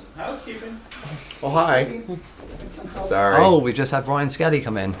myself. Housekeeping. Oh, hi. Sorry. Oh, we've just had Brian Skelly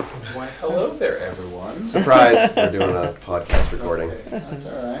come in. Why, hello there, everyone. Surprise. We're doing a podcast recording. That's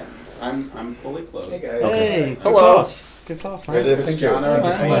all right. I'm fully clothed. Hey guys. Hey, Hello. Good class, Very man. good, thank you. Cristiano,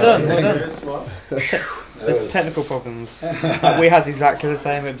 Well done, well done. as well. There's technical problems. We had exactly the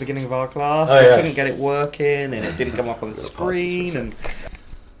same at the beginning of our class. Oh, we yeah. couldn't get it working, and it didn't come up on the screen. And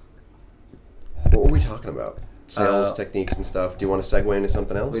What were we talking about? Sales techniques and stuff. Do you want to segue into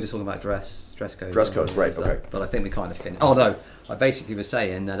something else? We were just talking about dress codes. Dress codes, right, okay. But I think we kind of finished. Oh, no. I basically was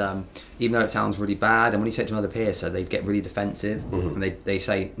saying that even though it sounds really bad, and when you say it to another piercer, they get really defensive, and they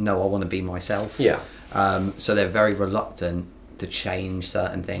say, no, I want to be myself. Yeah. So they're very reluctant to change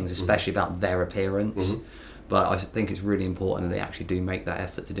certain things, especially about their appearance. But I think it's really important that they actually do make that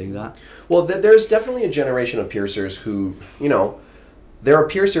effort to do that. Well, there's definitely a generation of piercers who, you know, they're a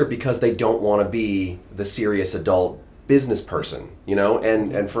piercer because they don't want to be the serious adult business person, you know,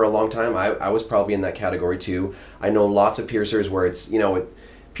 and for a long time I was probably in that category too. I know lots of piercers where it's, you know,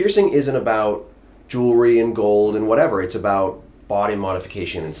 piercing isn't about jewelry and gold and whatever. It's about body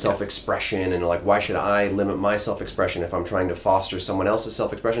modification and self-expression, and like, why should I limit my self-expression if I'm trying to foster someone else's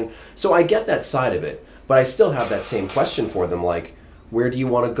self-expression? So I get that side of it, but I still have that same question for them, like, where do you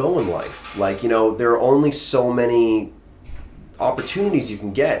want to go in life? Like, you know, there are only so many opportunities you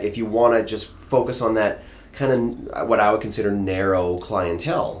can get if you want to just focus on that kind of what I would consider narrow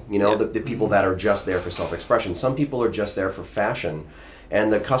clientele, you know, the people that are just there for self-expression. Some people are just there for fashion,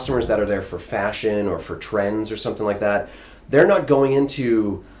 and the customers that are there for fashion or for trends or something like that, they're not going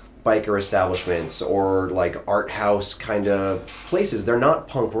into biker establishments or like art house kind of places. They're not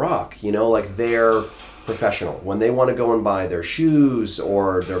punk rock, you know, like they're professional. When they want to go and buy their shoes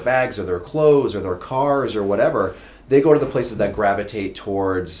or their bags or their clothes or their cars or whatever, they go to the places that gravitate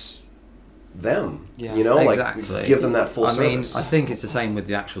towards them, you know, Exactly. like give them that full service. I think it's the same with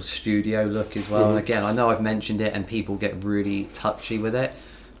the actual studio look as well. And again, I know I've mentioned it and people get really touchy with it,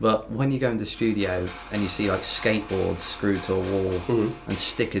 but when you go into studio and you see like skateboards screwed to a wall and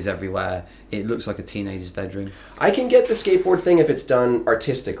stickers everywhere, it looks like a teenager's bedroom. I can get the skateboard thing if it's done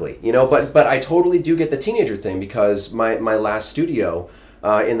artistically, you know, but I totally do get the teenager thing, because my last studio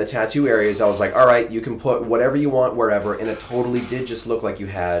in the tattoo areas, I was like, all right, you can put whatever you want wherever, and it totally did just look like you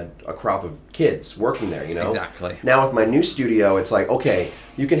had a crop of kids working there, you know? Exactly. Now with my new studio, it's like, okay,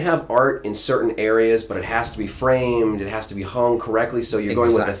 you can have art in certain areas, but it has to be framed, it has to be hung correctly, so you're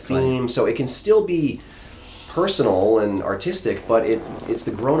going with the Exactly. theme, so it can still be personal and artistic, but it's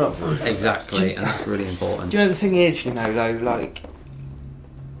the grown-up version. Exactly, and that's really important. do you know the thing is, you know, though, like,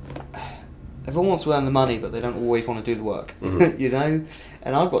 everyone wants to earn the money, but they don't always want to do the work, you know?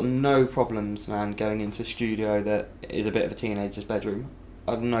 And I've got no problems, man, going into a studio that is a bit of a teenager's bedroom.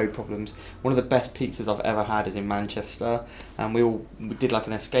 I've no problems. One of the best pizzas I've ever had is in Manchester, and we did like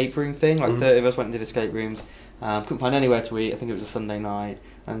an escape room thing, like 30 of us went and did escape rooms. Couldn't find anywhere to eat. I think it was a Sunday night,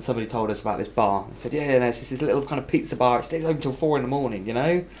 and somebody told us about this bar. They said, yeah, no, it's just this little kind of pizza bar. It stays open till 4 a.m, you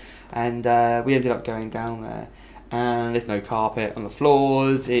know? And we ended up going down there, and there's no carpet on the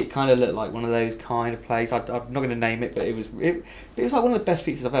floors. It kind of looked like one of those kind of places. I'm not going to name it, but it was like one of the best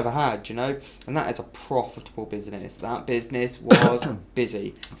pizzas I've ever had, you know? And that is a profitable business. That business was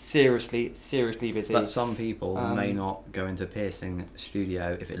busy. Seriously busy. But some people may not go into a piercing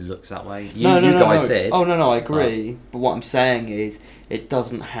studio if it looks that way. You No, guys did. Oh, no, I agree. But what I'm saying is, it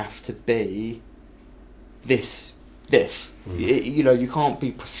doesn't have to be this. You know, you can't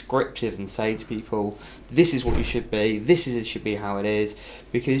be prescriptive and say to people, this is what you should be, it should be how it is,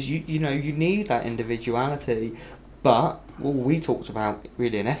 because you know, you need that individuality. But what we talked about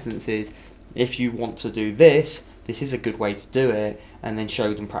really in essence is, if you want to do this is a good way to do it, and then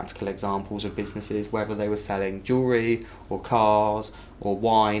show them practical examples of businesses, whether they were selling jewellery or cars or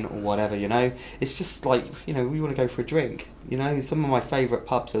wine or whatever, you know. It's just like, you know, we want to go for a drink, you know. Some of my favourite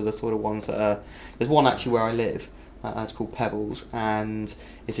pubs are the sort of ones that are, there's one actually where I live, it's called Pebbles, and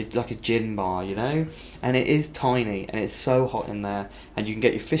it's like a gin bar, you know, and it is tiny, and it's so hot in there, and you can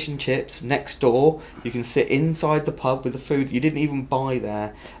get your fish and chips next door. You can sit inside the pub with the food you didn't even buy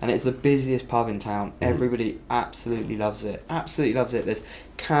there, and it's the busiest pub in town. Everybody absolutely loves it. There's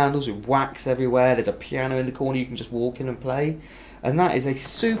candles with wax everywhere. There's a piano in the corner you can just walk in and play. and that is a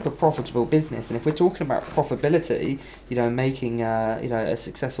super profitable business. And if we're talking about profitability, making a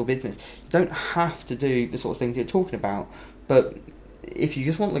successful business, you don't have to do the sort of things you're talking about. But if you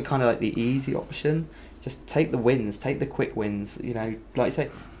just want the easy option, just take the wins, take the quick wins. Like you say,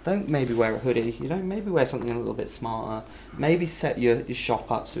 don't maybe wear a hoodie. Maybe wear something a little bit smarter. Maybe set your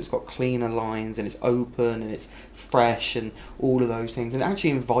shop up so it's got cleaner lines and it's open and it's fresh and all of those things, and actually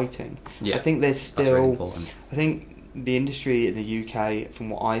inviting. Yeah, I think there's still. That's really important. I think the industry in the UK,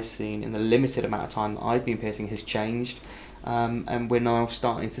 from what I've seen in the limited amount of time that I've been piercing, has changed. And we're now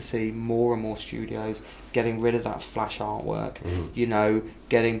starting to see more and more studios getting rid of that flash artwork,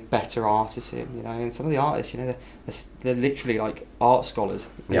 getting better artists in, and some of the artists, they're literally like art scholars,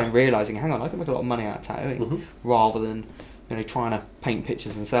 and realising, hang on, I can make a lot of money out of tattooing, rather than, trying to paint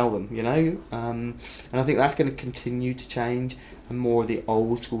pictures and sell them, and I think that's going to continue to change, and more of the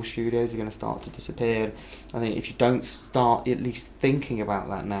old school studios are going to start to disappear. I think if you don't start at least thinking about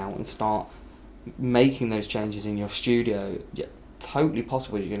that now and start making those changes in your studio, totally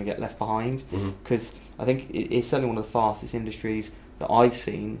possible you're going to get left behind, because I think it's certainly one of the fastest industries that I've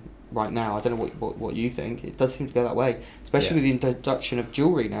seen right now. I don't know what you think. It does seem to go that way, especially with the introduction of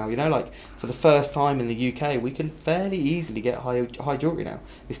jewellery now. Like for the first time in the UK, we can fairly easily get high jewellery now.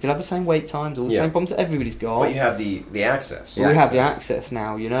 We still have the same wait times, all the same problems that everybody's got. But you have the access. We have the access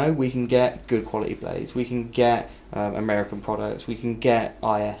now. We can get good quality blades. We can get American products. We can get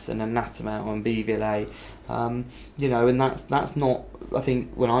IS and Anatomy and BVLA. And that's not. I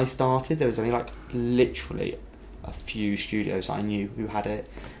think when I started, there was only literally a few studios I knew who had it.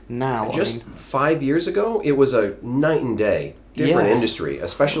 Now, just 5 years ago, it was a night and day different industry,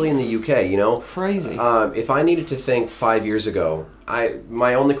 especially in the UK. Crazy. If I needed to think 5 years ago,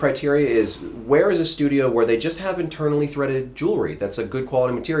 my only criteria is, where is a studio where they just have internally threaded jewelry that's a good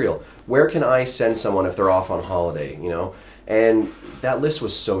quality material? Where can I send someone if they're off on holiday? And that list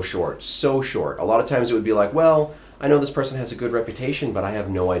was so short. A lot of times it would be like, well, I know this person has a good reputation, but I have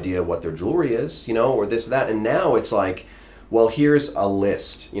no idea what their jewelry is, or this, that. And now it's like, well, here's a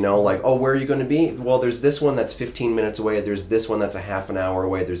list, oh, where are you going to be? Well, there's this one that's 15 minutes away. There's this one that's a half an hour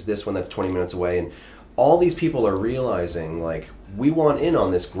away. There's this one that's 20 minutes away. And all these people are realizing, we want in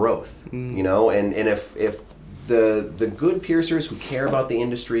on this growth, and if the good piercers who care about the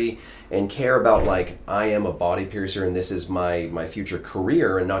industry and care about, I am a body piercer and this is my future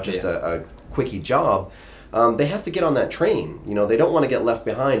career and not just a quickie job, they have to get on that train. They don't want to get left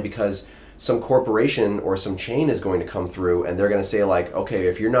behind because some corporation or some chain is going to come through and they're going to say, okay,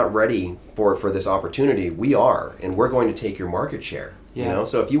 if you're not ready for this opportunity, we are, and we're going to take your market share.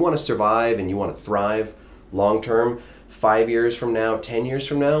 So if you want to survive and you want to thrive long term, 5 years from now, 10 years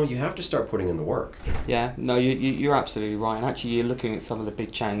from now, you have to start putting in the work. Yeah, no, you're absolutely right. And actually, you're looking at some of the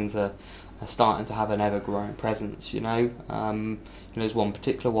big chains are starting to have an ever-growing presence, There's one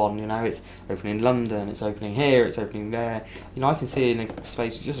particular one, it's opening in London, it's opening here, it's opening there. I can see in a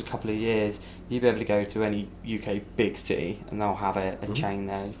space of just a couple of years, you'll be able to go to any UK big city and they'll have a chain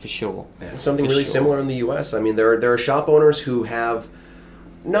there for sure. Yeah. Something really similar in the US. I mean, there are shop owners who have,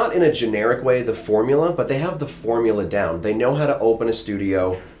 not in a generic way, the formula, but they have the formula down. They know how to open a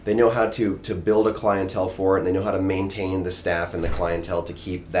studio, they know how to build a clientele for it, and they know how to maintain the staff and the clientele to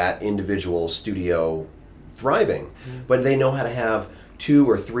keep that individual studio thriving. But they know how to have 2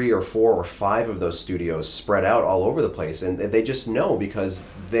 or 3 or 4 or 5 of those studios spread out all over the place, and they just know because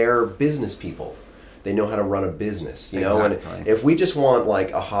they're business people. They know how to run a business, Exactly. And if we just want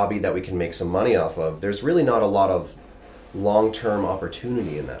a hobby that we can make some money off of, there's really not a lot of long-term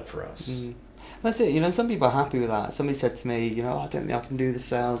opportunity in that for us. That's it. Some people are happy with that. Somebody said to me, I don't think I can do the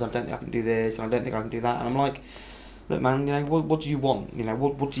sales, I don't think I can do this, and I don't think I can do that. And I'm like, look, man, what do you want?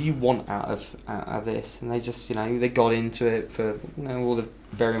 What do you want out of this? And they just, they got into it for all the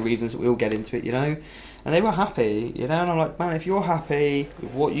varying reasons that we all get into it, and they were happy, and I'm like, man, if you're happy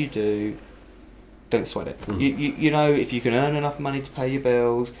with what you do, don't sweat it. If you can earn enough money to pay your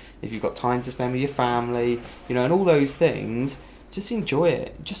bills, if you've got time to spend with your family, and all those things, just enjoy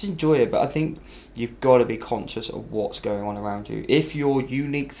it. But I think you've got to be conscious of what's going on around you. If your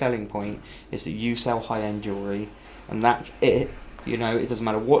unique selling point is that you sell high-end jewellery and that's it, it doesn't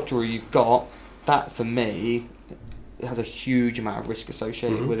matter what jewellery you've got, that for me has a huge amount of risk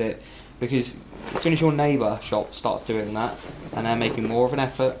associated with it, because as soon as your neighbour shop starts doing that and they're making more of an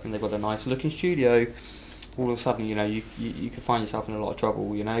effort and they've got a nice looking studio, all of a sudden, you could find yourself in a lot of trouble,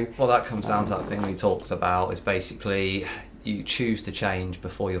 Well, that comes down to that thing we talked about, is basically you choose to change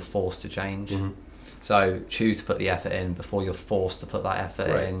before you're forced to change. So choose to put the effort in before you're forced to put that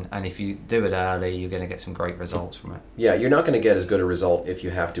effort in, and if you do it early, you're going to get some great results from it. Yeah, you're not going to get as good a result if you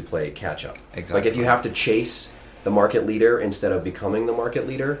have to play catch up. Exactly. If you have to chase the market leader instead of becoming the market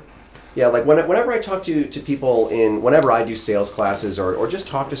leader. Yeah, like whenever I talk to people whenever I do sales classes or just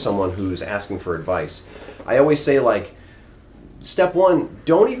talk to someone who's asking for advice, I always say, like, step one,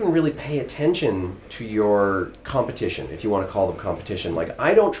 don't even really pay attention to your competition, if you want to call them competition. Like,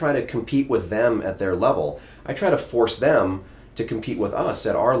 I don't try to compete with them at their level. I try to force them to compete with us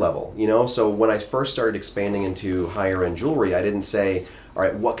at our level, you know? So when I first started expanding into higher end jewelry, I didn't say, all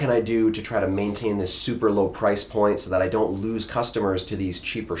right, what can I do to try to maintain this super low price point so that I don't lose customers to these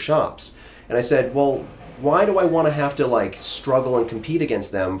cheaper shops? And I said, well, why do I want to have to, like, struggle and compete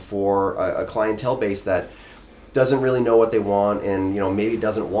against them for a clientele base that doesn't really know what they want and, you know, maybe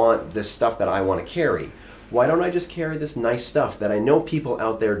doesn't want this stuff that I want to carry? Why don't I just carry this nice stuff that I know people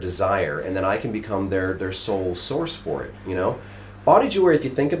out there desire, and then I can become their sole source for it, you know? Body jewelry, if you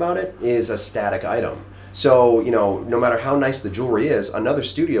think about it, is a static item. So, you know, no matter how nice the jewelry is, another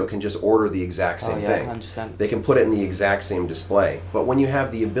studio can just order the exact same thing. 100%. They can put it in the exact same display. But when you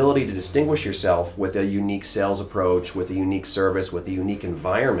have the ability to distinguish yourself with a unique sales approach, with a unique service, with a unique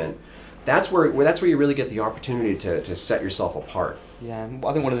environment, that's where you really get the opportunity to set yourself apart. Yeah,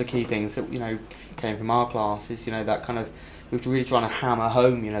 I think one of the key things that, you know, came from our class is, you know, that kind of, we were really trying to hammer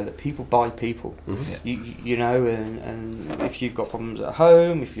home, you know, that people buy people. Mm-hmm. You know, and if you've got problems at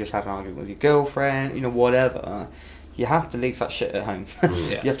home, if you just had an argument with your girlfriend, you know, whatever, you have to leave that shit at home.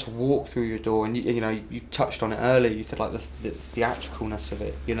 Mm-hmm. You have to walk through your door, and you know, you touched on it earlier. You said, like, the theatricalness of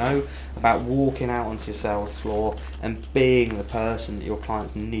it, you know, about walking out onto your sales floor and being the person that your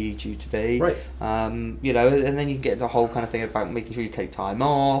clients need you to be. Right. You know, and then you get the whole kind of thing about making sure you take time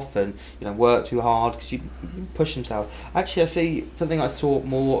off and, you know, work too hard because you push themselves. Actually, I see something I saw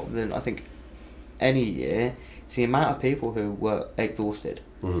more than I think any year. It's the amount of people who were exhausted,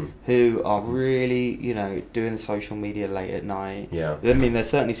 who are really, you know, doing the social media late at night. Yeah. I mean, they're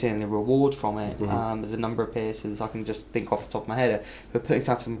certainly seeing the reward from it. There's a number of peers I can just think off the top of my head who are putting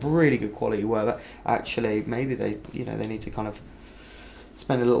out some really good quality work. But actually, maybe they need to kind of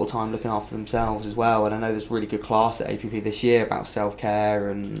spend a little time looking after themselves as well. And I know there's really good class at APP this year about self-care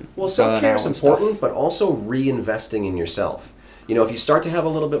and self-care is burnout and important, stuff. but also reinvesting in yourself. You know, if you start to have a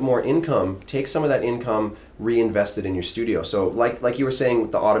little bit more income, take some of that income, reinvest it in your studio. So like you were saying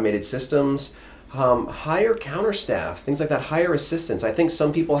with the automated systems, hire counter staff, things like that, hire assistants. I think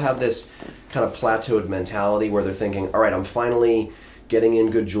some people have this kind of plateaued mentality where they're thinking, all right, I'm finally getting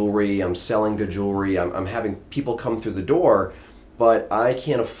in good jewelry, I'm selling good jewelry, I'm having people come through the door, but I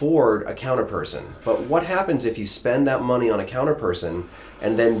can't afford a counter person. But what happens if you spend that money on a counter person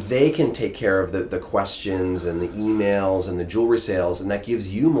and then they can take care of the questions and the emails and the jewelry sales, and that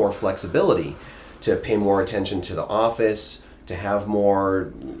gives you more flexibility to pay more attention to the office, to have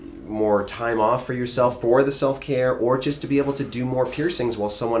more time off for yourself for the self-care, or just to be able to do more piercings while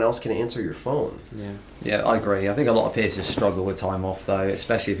someone else can answer your phone. Yeah, I agree. I think a lot of piercers struggle with time off, though,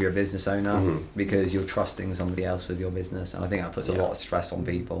 especially if you're a business owner, because you're trusting somebody else with your business, and I think that puts a lot of stress on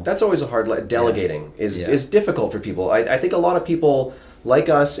people. That's always a hard delegating is difficult for people. I think a lot of people like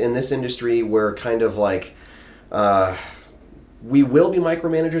us in this industry, we're kind of like we will be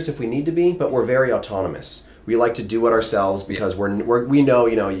micromanagers if we need to be, but we're very autonomous. We like to do it ourselves because we know,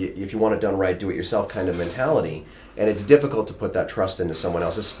 you know, if you want it done right, do it yourself kind of mentality. And it's difficult to put that trust into someone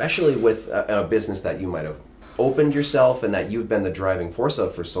else, especially with a business that you might have opened yourself and that you've been the driving force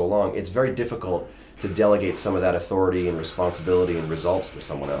of for so long. It's very difficult to delegate some of that authority and responsibility and results to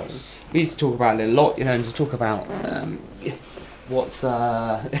someone else. We used to talk about it a lot, you know, and to talk about what's... you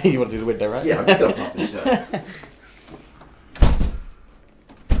want to do the window, right? Yeah, I'm just going to pop this shut.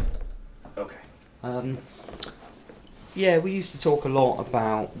 Okay. Yeah, we used to talk a lot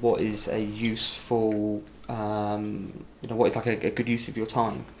about what is a useful, you know, what is like a good use of your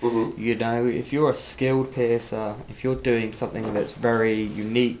time. You know, if you're a skilled piercer, if you're doing something that's very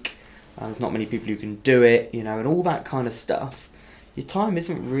unique, there's not many people who can do it, you know, and all that kind of stuff, your time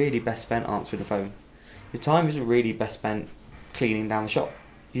isn't really best spent answering the phone. Your time isn't really best spent cleaning down the shop.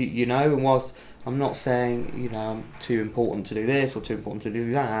 You know, and whilst I'm not saying, you know, I'm too important to do this or too important to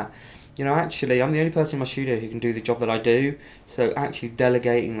do that, you know, actually, I'm the only person in my studio who can do the job that I do. So actually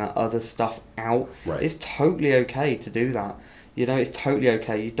delegating that other stuff out, it's totally okay to do that. You know, it's totally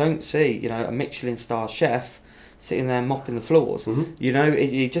okay. You don't see, you know, a Michelin star chef sitting there mopping the floors. You know,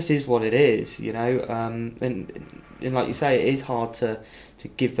 it just is what it is, you know. And like you say, it is hard to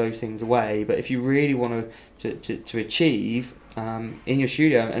give those things away. But if you really want to achieve in your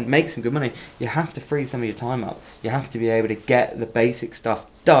studio and make some good money, you have to free some of your time up. You have to be able to get the basic stuff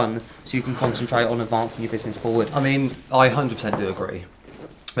done so you can concentrate on advancing your business forward. I mean, I 100% do agree.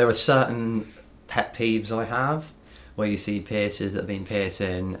 There are certain pet peeves I have where you see piercers that have been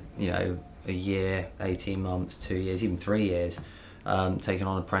piercing, you know, a year, 18 months, 2 years, even 3 years, taking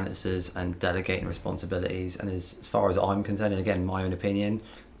on apprentices and delegating responsibilities. And as far as I'm concerned, and again, my own opinion,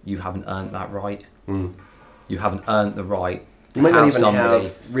 you haven't earned that right. You haven't earned the right. You might not even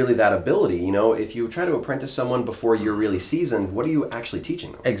have really that ability. You know, if you try to apprentice someone before you're really seasoned, what are you actually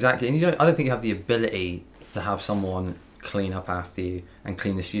teaching them? Exactly, and I don't think you have the ability to have someone clean up after you and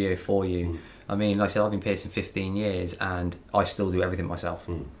clean the studio for you. I mean, like I said, I've been piercing 15 years and I still do everything myself.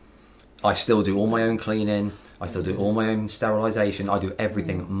 I still do all my own cleaning. I still do all my own sterilisation. I do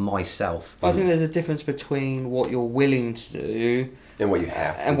everything myself. I think there's a difference between what you're willing to do and what you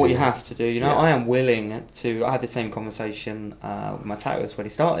have to and do. what you have to do. You know, Yeah. I am willing to. I had the same conversation with my tattooist when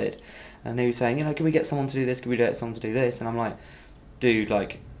he started, and he was saying, you know, can we get someone to do this? Can we get someone to do this? And I'm like, dude,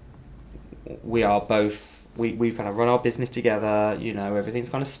 like, we are both. We kind of run our business together, you know, everything's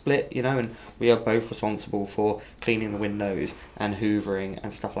kind of split, you know, and we are both responsible for cleaning the windows and hoovering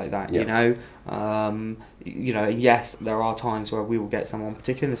and stuff like that, Yeah. you know. You know, yes, there are times where we will get someone,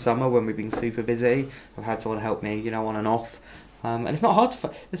 particularly in the summer when we've been super busy. I've had someone help me, you know, on and off. And it's not hard to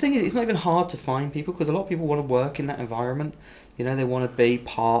find. The thing is, it's not even hard to find people because a lot of people want to work in that environment. You know, they want to be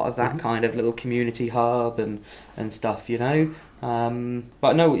part of that kind of little community hub and stuff, you know. But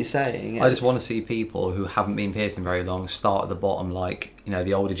I know what you're saying. I just want to see people who haven't been piercing very long start at the bottom like, you know,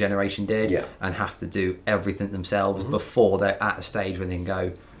 the older generation did, Yeah. and have to do everything themselves before they're at the stage where they can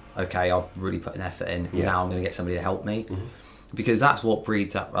go, okay, I've really put an effort in, Yeah. now I'm going to get somebody to help me. Because that's what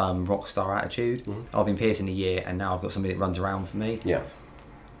breeds that rock star attitude. I've been piercing a year and now I've got somebody that runs around for me. Yeah.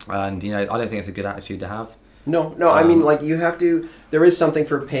 And, you know, I don't think it's a good attitude to have. No, I mean, like, you have to. There is something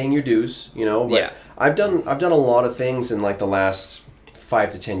for paying your dues, you know. But Yeah. I've done a lot of things in like the last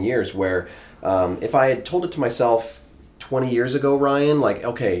 5 to 10 years where, if I had told it to myself 20 years ago, Ryan, like,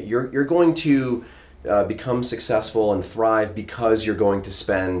 okay, you're going to become successful and thrive because you're going to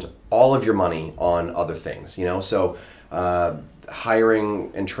spend all of your money on other things, you know. So,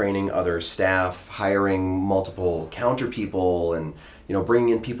 hiring and training other staff, hiring multiple counter people, and you know, bringing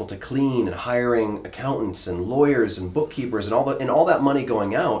in people to clean and hiring accountants and lawyers and bookkeepers and all that money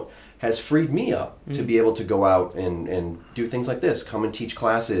going out has freed me up to be able to go out and do things like this, come and teach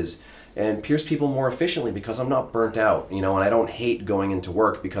classes and pierce people more efficiently because I'm not burnt out, you know, and I don't hate going into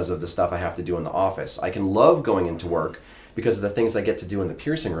work because of the stuff I have to do in the office. I can love going into work because of the things I get to do in the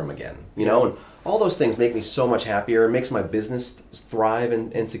piercing room again, you know, and all those things make me so much happier. It makes my business thrive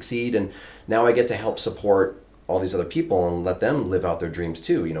and succeed, and now I get to help support all these other people and let them live out their dreams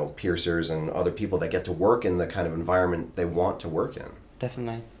too, you know, piercers and other people that get to work in the kind of environment they want to work in.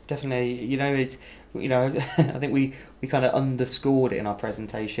 Definitely. You know, it's, you know, I think we kind of underscored it in our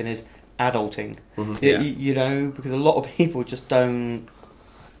presentation is adulting. You know, because a lot of people just don't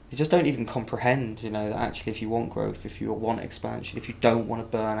even comprehend, you know, that actually if you want growth, if you want expansion, if you don't want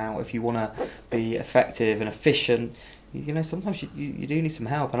to burn out, if you want to be effective and efficient, you know, sometimes you do need some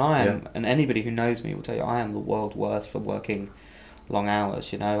help. And I am, and anybody who knows me will tell you, I am the world's worst for working long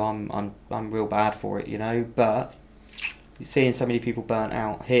hours. You know, I'm real bad for it. You know, but seeing so many people burnt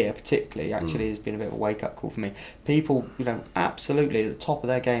out here, particularly, actually has been a bit of a wake up call for me. People, you know, absolutely at the top of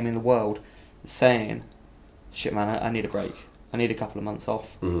their game in the world, saying, "Shit, man, I need a break. I need a couple of months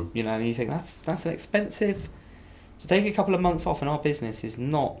off." You know, and you think that's an expensive. To take a couple of months off in our business is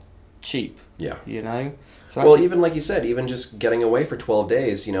not cheap. Yeah. You know. So Well, actually, even like you said, even just getting away for 12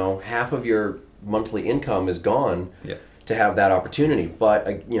 days, you know, half of your monthly income is gone to have that opportunity.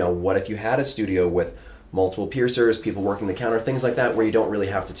 But, you know, what if you had a studio with multiple piercers, people working the counter, things like that, where you don't really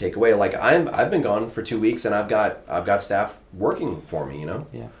have to take away? Like I've been gone for 2 weeks and I've got staff working for me, you know?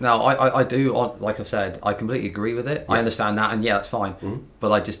 Yeah. Now, I do, like I've said, I completely agree with it. I understand that, and yeah, that's fine.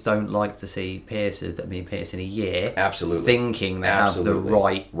 But I just don't like to see piercers that have been piercing a year Absolutely. thinking they have the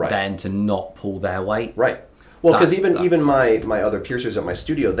right then to not pull their weight. Right. Well, because That's- even my other piercers at my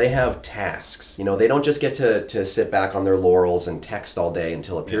studio, they have tasks. You know, they don't just get to sit back on their laurels and text all day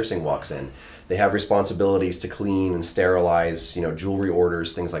until a piercing walks in. They have responsibilities to clean and sterilize, you know, jewelry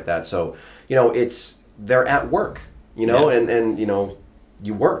orders, things like that. So, you know, they're at work, you know, and you know,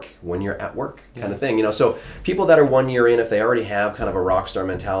 you work when you're at work kind of thing, you know. So people that are 1 year in, if they already have kind of a rock star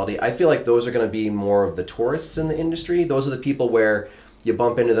mentality, I feel like those are going to be more of the tourists in the industry. Those are the people where you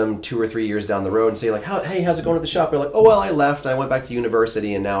bump into them 2 or 3 years down the road and say like, hey, how's it going at the shop? They're like, oh, well, I left, I went back to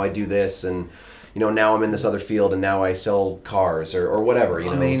university and now I do this, and you know, now I'm in this other field and now I sell cars or whatever, you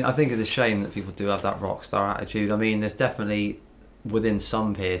know. I mean, I think it's a shame that people do have that rock star attitude. I mean, there's definitely, within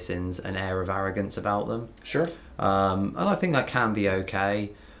some piercings, an air of arrogance about them. Sure. And I think that can be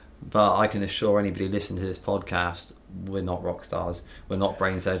okay, but I can assure anybody listening to this podcast, we're not rock stars. We're not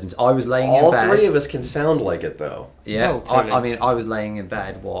brain surgeons. I was laying in All bed. three of us can sound like it, though. Yeah, No, totally. I mean, I was laying in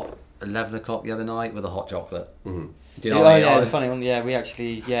bed, 11 o'clock the other night with a hot chocolate. Mm-hmm. Do you know what I mean? Yeah, it's funny. Yeah, we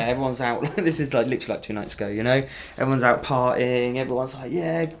actually, everyone's out. This is like literally like 2 nights ago, you know. Everyone's out partying. Everyone's like,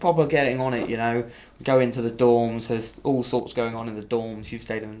 yeah, proper getting on it, you know. We go into the dorms. There's all sorts going on in the dorms. You've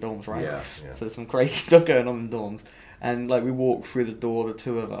stayed in the dorms, right? Yeah. So there's some crazy stuff going on in the dorms. And like we walk through the door, the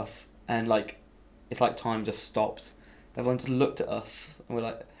two of us, and like it's like time just stopped. Everyone just looked at us, and we're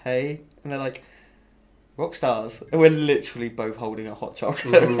like, hey, and they're like, rock stars, and we're literally both holding a hot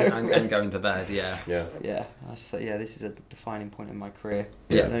chocolate and going to bed, yeah. Yeah, I just say, this is a defining point in my career.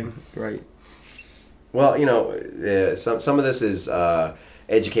 Yeah. You know, great. Well, you know, some of this is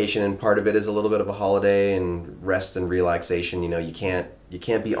education, and part of it is a little bit of a holiday and rest and relaxation. You know, you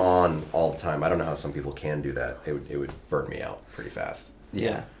can't be on all the time. I don't know how some people can do that. It would burn me out pretty fast.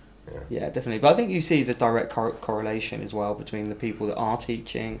 Yeah, definitely. But I think you see the direct correlation as well between the people that are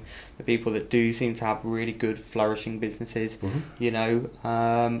teaching, the people that do seem to have really good flourishing businesses, you know,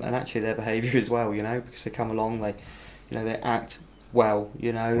 and actually their behaviour as well, you know, because they come along, they act well,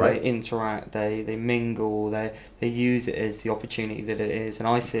 you know, right. They interact, they mingle, they use it as the opportunity that it is, and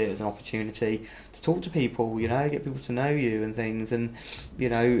I see it as an opportunity to talk to people, you know, get people to know you and things, and you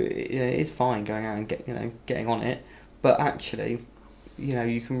know, it's fine going out and getting on it, but actually, you know,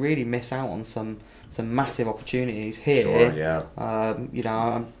 you can really miss out on some massive opportunities here. Sure, yeah. You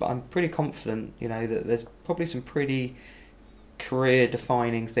know, I'm pretty confident, you know, that there's probably some pretty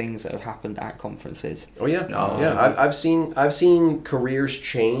career-defining things that have happened at conferences. Oh yeah, yeah. I've seen careers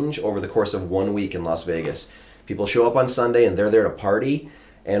change over the course of 1 week in Las Vegas. People show up on Sunday and they're there to party,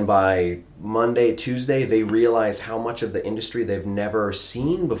 and by Monday, Tuesday, they realize how much of the industry they've never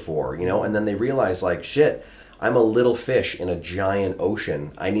seen before. You know, and then they realize like, shit, I'm a little fish in a giant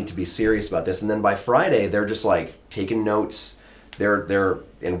ocean. I need to be serious about this. And then by Friday, they're just like taking notes. They're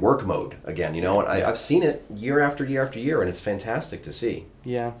in work mode again, you know. And I've seen it year after year after year, and it's fantastic to see.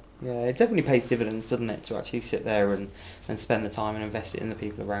 Yeah, it definitely pays dividends, doesn't it, to actually sit there and spend the time and invest it in the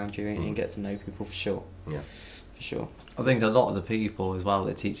people around you and get to know people for sure. Yeah, for sure. I think a lot of the people as well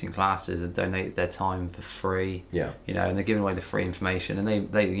that are teaching classes have donated their time for free. Yeah. You know, and they're giving away the free information,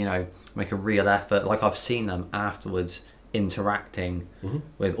 and they you know, make a real effort. Like I've seen them afterwards interacting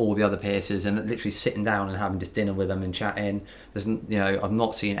with all the other peers and literally sitting down and having just dinner with them and chatting. There's, you know, I've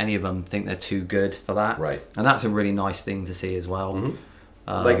not seen any of them think they're too good for that. Right. And that's a really nice thing to see as well.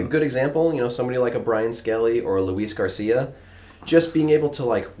 Like a good example, you know, somebody like a Brian Skelly or a Luis Garcia, just being able to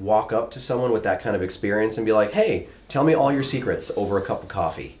like walk up to someone with that kind of experience and be like, hey, tell me all your secrets over a cup of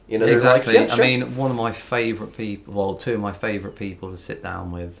coffee. You know, exactly. Like, yeah, sure. I mean, one of my favourite people, well, two of my favourite people to sit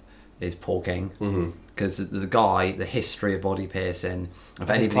down with is Paul King. Because the guy, the history of body piercing, and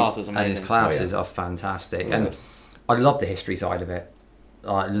his classes are fantastic. Yeah. And I love the history side of it.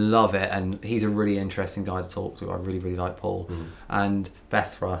 I love it, and he's a really interesting guy to talk to. I really, really like Paul. And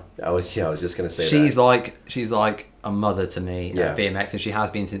Bethra. I was just going to say she's like a mother to me at BMX, and she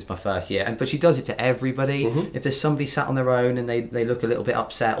has been since my first year. But she does it to everybody. If there's somebody sat on their own and they look a little bit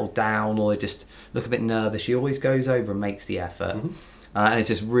upset or down, or they just look a bit nervous, she always goes over and makes the effort. And it's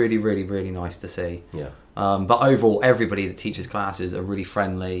just really, really, really nice to see. Yeah. But overall, everybody that teaches classes are really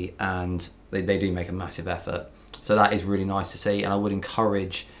friendly, and they do make a massive effort. So that is really nice to see, and I would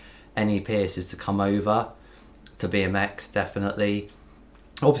encourage any piercers to come over to BMX, definitely.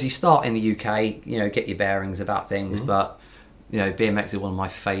 Obviously, start in the UK, you know, get your bearings about things, but, you know, BMX is one of my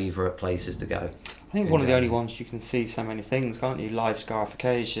favourite places to go. I think one of the only ones you can see so many things, can't you? Live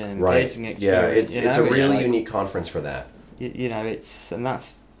scarification, right. piercing experience. Yeah, it's a really unique conference for that. You know, and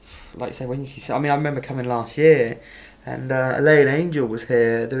that's, like you say, when you see, I mean, I remember coming last year, and Elaine Angel was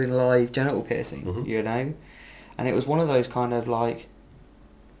here doing live genital piercing, you know? And it was one of those kind of like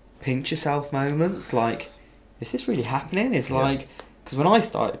pinch yourself moments, like, is this really happening? It's like, because when I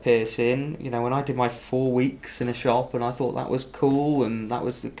started piercing, you know, when I did my 4 weeks in a shop, and I thought that was cool and that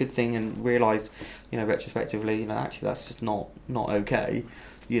was a good thing, and realised, you know, retrospectively, you know, actually that's just not okay.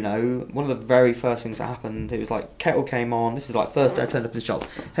 You know, one of the very first things that happened, it was like Kettle came on. This is like first day I turned up in the shop.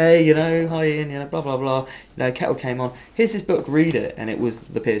 Hey, you know, hi Ian, you know, blah blah blah. You know, Kettle came on. Here's this book, read it, and it was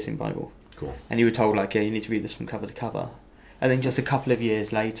the Piercing Bible. Cool. And you were told like, yeah, you need to read this from cover to cover. And then just a couple of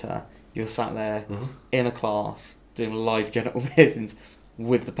years later, you're sat there in a class doing live genital piercings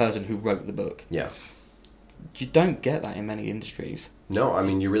with the person who wrote the book. Yeah. You don't get that in many industries. No, I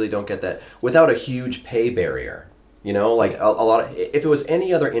mean, you really don't get that without a huge pay barrier. You know, like a lot of, if it was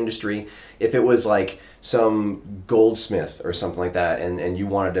any other industry, if it was like some goldsmith or something like that, and you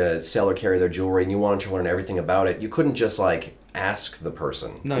wanted to sell or carry their jewelry and you wanted to learn everything about it, you couldn't just like ask the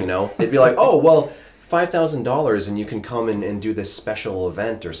person. No. You know, they'd be like, oh, well, $5,000 and you can come and do this special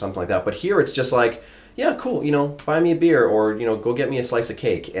event or something like that. But here it's just like, yeah, cool, buy me a beer or, go get me a slice of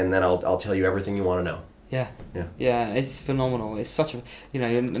cake, and then I'll tell you everything you want to know. Yeah. Yeah. Yeah, it's phenomenal. It's such a,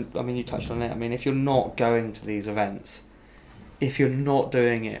 I mean, you touched on it. I mean, if you're not going to these events, if you're not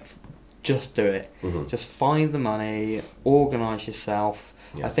doing it, just do it. Mhm. Just find the money, organise yourself.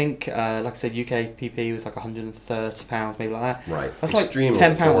 Yeah. I think, like I said, UK PP was like £130, maybe like that. Right. That's Extremely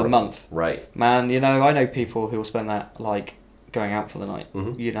like £10 a affordable. month. Right. Man, I know people who will spend that like going out for the night,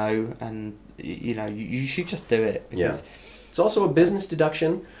 Mhm. and you should just do it. Yeah. Because, It's also a business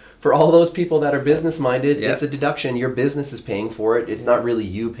deduction. For all those people that are business-minded, Yeah. it's a deduction. Your business is paying for it. It's not really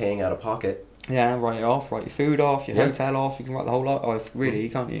you paying out of pocket. yeah, write it off, write your food off, your Yeah. hotel off. You can write the whole lot off, really,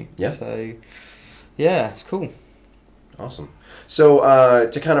 can't you? Yeah. So, yeah, it's cool. Awesome. So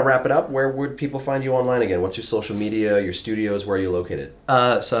to kind of wrap it up, where would people find you online again? What's your social media, your studios, where are you located?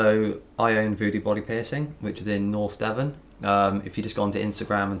 So I own Voodoo Body Piercing, which is in North Devon. If you just go onto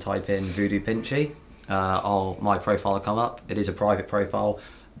Instagram and type in Voodoo Pinchy, my profile will come up. It is a private profile,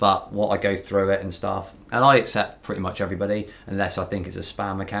 but I go through it and stuff, and I accept pretty much everybody unless I think it's a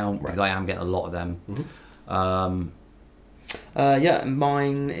spam account, because I am getting a lot of them. Yeah,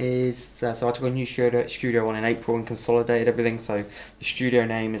 mine is, so I took a new studio on in April and consolidated everything. So the studio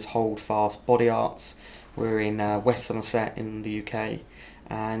name is Hold Fast Body Arts. We're in West Somerset in the UK,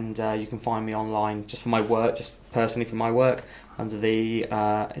 and you can find me online just for my work, just personally for my work, under the,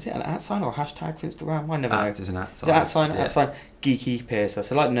 is it an @ sign or a hashtag for Instagram? I never know. Is an @ Is it @ sign? Yeah. @ sign? Geeky Piercer.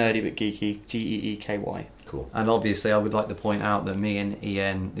 So like nerdy but geeky, Geeky. Cool. And obviously, I would like to point out that me and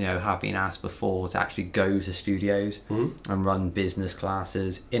Ian, have been asked before to actually go to studios and run business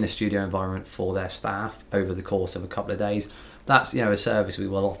classes in a studio environment for their staff over the course of a couple of days. That's a service we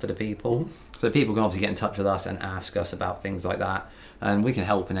will offer to people, so people can obviously get in touch with us and ask us about things like that, and we can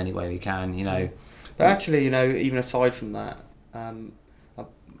help in any way we can. But actually, even aside from that,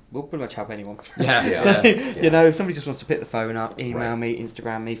 we'll pretty much help anyone. Yeah. So, Yeah. if somebody just wants to pick the phone up, email me,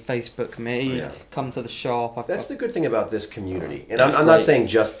 Instagram me, Facebook me, Yeah. come to the shop. That's the good thing about this community. And That's I'm not great. saying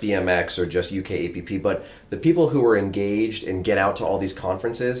just BMX or just UK APP, but the people who are engaged and get out to all these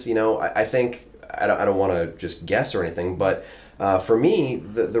conferences, I think, I don't want to just guess or anything, but for me,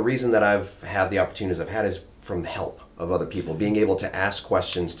 the reason that I've had the opportunities I've had is from the help of other people, being able to ask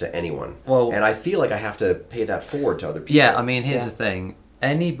questions to anyone. Well- and I feel like I have to pay that forward to other people. Yeah, I mean, here's Yeah. the thing.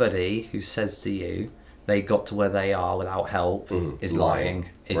 Anybody who says to you they got to where they are without help is lying.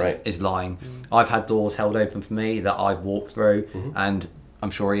 Is lying. I've had doors held open for me that I've walked through, and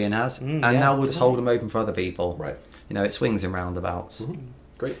I'm sure Ian has, and yeah, now we'll just hold them open for other people. Right. It swings in roundabouts.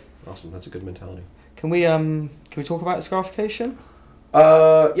 Great. Awesome. That's a good mentality. Can we talk about scarification?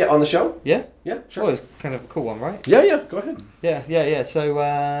 Yeah, on the show? Yeah. Yeah, Oh, sure. it's kind of a cool one, right? Yeah, go ahead. Yeah. So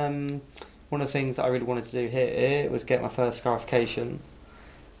one of the things that I really wanted to do here was get my first scarification.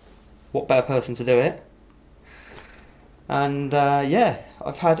 What better person to do it? And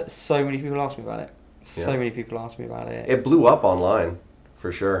I've had so many people ask me about it. So Yeah. many people ask me about it. It blew up online,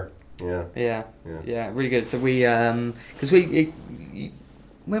 for sure. Yeah. Yeah, really good. So we,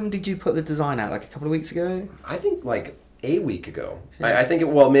 when did you put the design out? Like a couple of weeks ago? I think like a week ago. Yeah. I think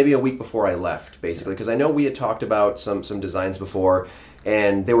maybe a week before I left, basically, because I know we had talked about some designs before,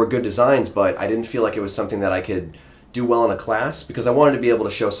 and they were good designs, but I didn't feel like it was something that I could do well in a class, because I wanted to be able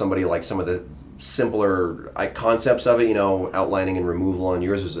to show somebody like some of the simpler concepts of it, outlining and removal, and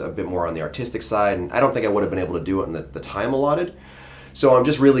yours was a bit more on the artistic side, and I don't think I would have been able to do it in the time allotted. So I'm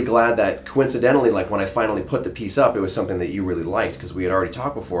just really glad that coincidentally, like when I finally put the piece up, it was something that you really liked, because we had already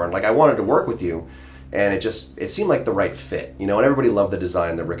talked before, and like I wanted to work with you, and it seemed like the right fit, and everybody loved the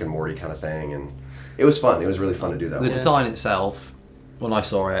design, the Rick and Morty kind of thing, and it was fun. It was really fun to do that. The with. design itself, when I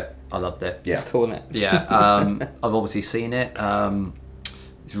saw it, I loved it. Yeah. It's cool, isn't it? Yeah. I've obviously seen it.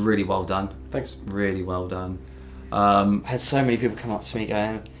 It's really well done. Thanks. Really well done. I had so many people come up to me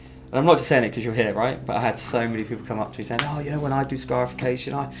going, and I'm not just saying it because you're here, right? But I had so many people come up to me saying, oh, when I do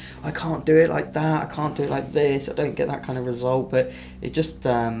scarification, I can't do it like that. I can't do it like this. I don't get that kind of result. But it just,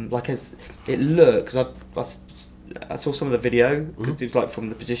 as it looked, because I saw some of the video, because it was like from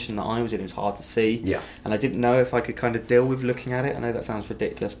the position that I was in, it was hard to see. Yeah. And I didn't know if I could kind of deal with looking at it. I know that sounds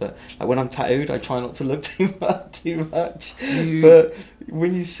ridiculous, but like when I'm tattooed, I try not to look too much. But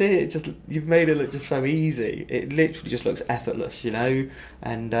when you see it, you've made it look just so easy. It literally just looks effortless,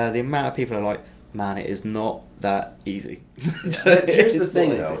 And the amount of people are like, man, it is not that easy. But here's the It's thing,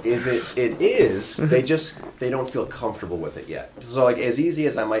 not though, easy. is it is, they don't feel comfortable with it yet. So like as easy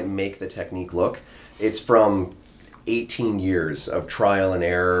as I might make the technique look, it's from 18 years of trial and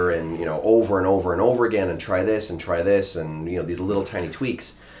error and over and over and over again, and try this and these little tiny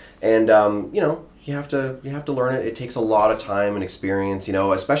tweaks, and you have to learn it. It takes a lot of time and experience,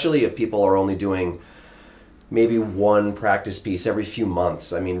 especially if people are only doing maybe one practice piece every few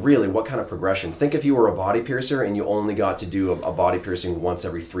months. I mean, really, what kind of progression? Think if you were a body piercer and you only got to do a body piercing once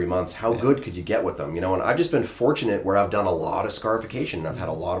every 3 months, how good could you get with them? You know, and I've just been fortunate where I've done a lot of scarification and I've had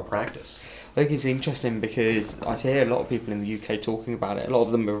a lot of practice. I think it's interesting because I hear a lot of people in the UK talking about it. A lot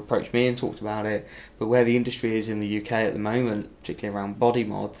of them have approached me and talked about it. But where the industry is in the UK at the moment, particularly around body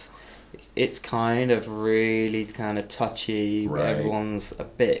mods, it's kind of really kind of touchy. Right. Everyone's a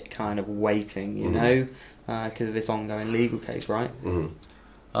bit kind of waiting, you know, because of this ongoing legal case, right?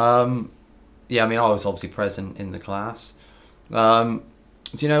 Yeah, I mean, I was obviously present in the class. Do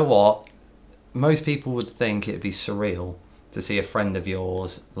you know what? Most people would think it'd be surreal to see a friend of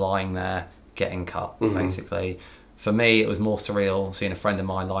yours lying there getting cut, basically. For me, it was more surreal seeing a friend of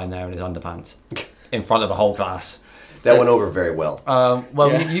mine lying there in his underpants in front of a whole class. That went over very well.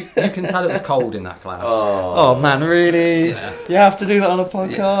 You can tell it was cold in that class. Oh man, really? Yeah. You have to do that on a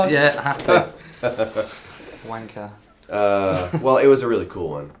podcast? Yeah, I have to. Wanker. Well, it was a really cool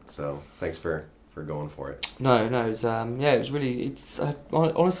one, so thanks for going for it. No, it's it was really. It's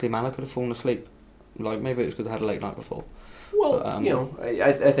honestly, man, I could have fallen asleep. Like maybe it was because I had a late night before. Well, But, you know,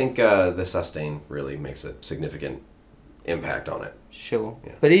 I think the sustain really makes a significant impact on it. Sure.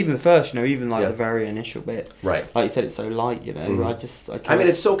 Yeah. But even first, you know, even like Yeah. the very initial bit, Right. like you said, it's so light, you know. Mhm. I mean,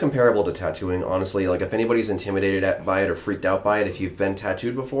 it's so comparable to tattooing, honestly. Like, if anybody's intimidated by it or freaked out by it, if you've been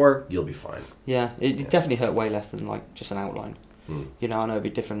tattooed before, you'll be fine. yeah, it definitely hurt way less than like just an outline. Mm. You know, I know it'd be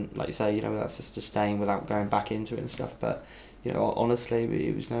different, like you say, you know, that's just a stain without going back into it and stuff. But you know, honestly,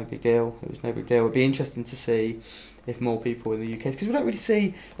 it was no big deal. It was no big deal. It'd be interesting to see if more people in the UK, because we don't really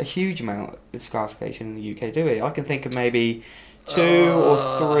see a huge amount of scarification in the UK, do we? I can think of maybe 2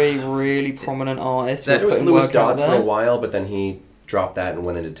 or 3 really prominent artists. There was Lewis Dodd for a there. while, but then he dropped that and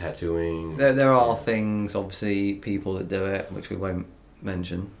went into tattooing. There are things, obviously, people that do it, which we won't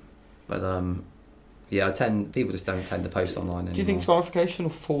mention. But yeah, people just don't tend to post online anymore. Do you think scarification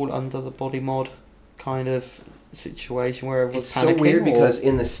will fall under the body mod kind of situation where everyone's It's so panicking, weird or- because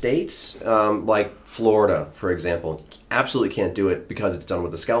in the States, like Florida, for example, absolutely can't do it because it's done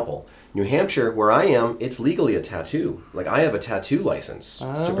with a scalpel. New Hampshire, where I am, it's legally a tattoo. Like, I have a tattoo license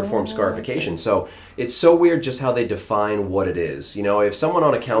to perform scarification. So it's so weird just how they define what it is. You know, if someone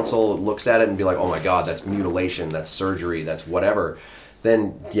on a council looks at it and be like, oh my God, that's mutilation, that's surgery, that's whatever,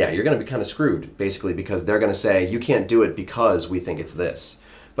 then yeah, you're going to be kind of screwed, basically, because they're going to say, you can't do it because we think it's this.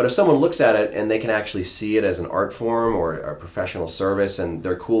 But if someone looks at it and they can actually see it as an art form or a professional service and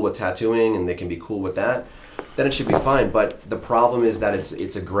they're cool with tattooing and they can be cool with that, then it should be fine. But the problem is that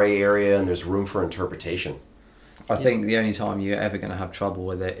it's a gray area and there's room for interpretation. I think the only time you're ever going to have trouble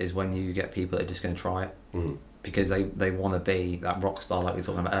with it is when you get people that are just going to try it. Mm-hmm. Because they want to be that rock star like we were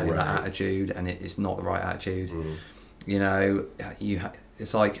talking about earlier, Right. that attitude, and it's not the right attitude. Mm-hmm. You know,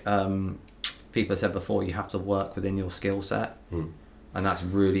 it's like people have said before, you have to work within your skill set. Mm. And that's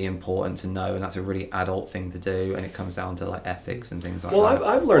really important to know, and that's a really adult thing to do, and it comes down to like ethics and things like Well, that.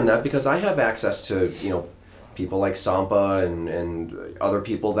 I've learned that because I have access to, you know, people like Sampa and other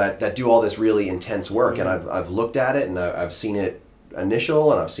people that do all this really intense work, and I've looked at it and I've seen it initial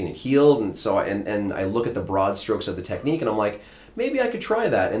and I've seen it healed, and so and I look at the broad strokes of the technique and I'm like, maybe I could try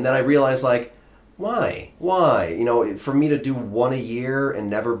that, and then I realize like, why? You know, for me to do one a year and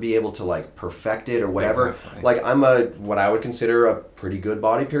never be able to like perfect it or whatever. Exactly. Like, I'm what I would consider a pretty good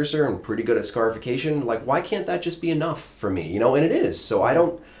body piercer and pretty good at scarification. Like, why can't that just be enough for me? You know, and it is. So I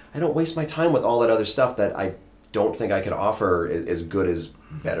don't waste my time with all that other stuff that I don't think I could offer as good as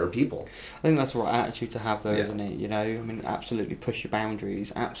better people. I think that's the right attitude to have, though, Yeah. isn't it? You know, I mean, absolutely push your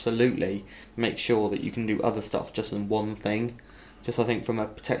boundaries. Absolutely make sure that you can do other stuff just in one thing. Just, I think, from a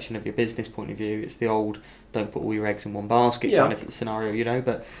protection of your business point of view, it's the old don't put all your eggs in one basket Yeah. kind of scenario, you know.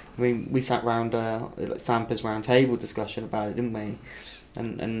 But I mean, we sat round like Sampa's round table discussion about it, didn't we?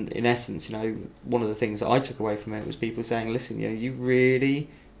 And in essence, you know, one of the things that I took away from it was people saying, listen, you know, you really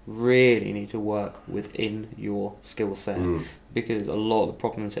need to work within your skill set. Because a lot of the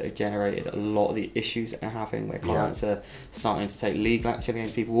problems that are generated, a lot of the issues that are having where clients are starting to take legal action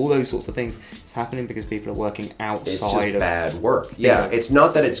against people, all those sorts of things, it's happening because people are working outside It's just of... bad work. Yeah, it's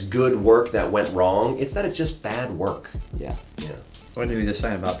not that it's good work that went wrong. It's that it's just bad work. Yeah. Yeah. When you were just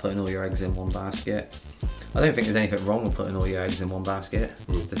saying about putting all your eggs in one basket, I don't think there's anything wrong with putting all your eggs in one basket.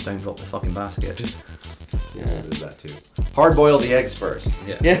 Just don't drop the fucking basket. Yeah, there's that too. Hard boil the eggs first.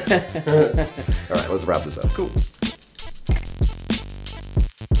 Yeah. All right, let's wrap this up. Cool.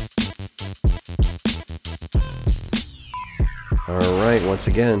 All right, once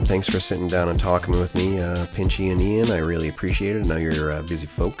again, thanks for sitting down and talking with me, Pinchy and Ian. I really appreciate it. I know you're busy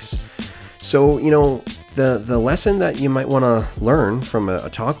folks. So, you know, The lesson that you might want to learn from a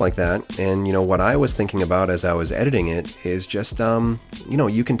talk like that, and what I was thinking about as I was editing it, is just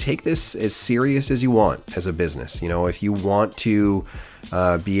you can take this as serious as you want as a business. If you want to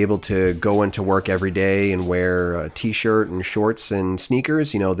be able to go into work every day and wear a t-shirt and shorts and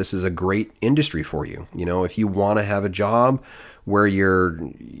sneakers, this is a great industry for you. If you want to have a job where you're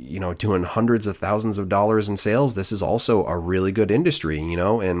doing hundreds of thousands of dollars in sales, this is also a really good industry,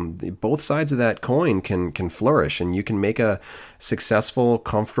 and both sides of that coin can flourish, and you can make a successful,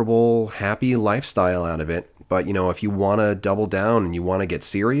 comfortable, happy lifestyle out of it. But if you want to double down and you want to get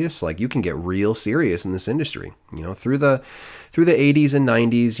serious, like, you can get real serious in this industry. Through the 80s and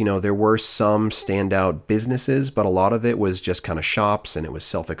 90s, there were some standout businesses, but a lot of it was just kind of shops, and it was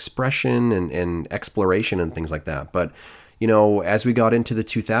self-expression and exploration and things like that. But as we got into the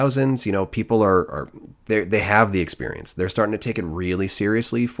 2000s, people they have the experience. They're starting to take it really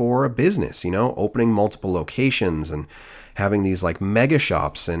seriously for a business, opening multiple locations and having these like mega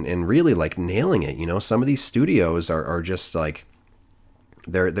shops and really like nailing it. Some of these studios are just like,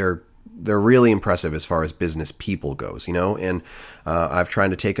 they're really impressive as far as business people goes, and I've tried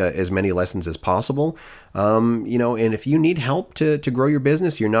to take as many lessons as possible. And if you need help to grow your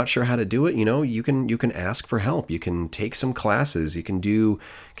business, you're not sure how to do it, you can ask for help. You can take some classes, you can do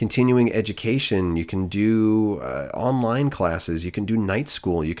continuing education, you can do online classes, you can do night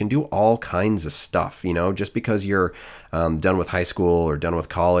school, you can do all kinds of stuff. Just because you're done with high school or done with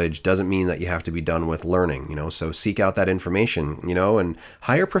college doesn't mean that you have to be done with learning. So seek out that information, and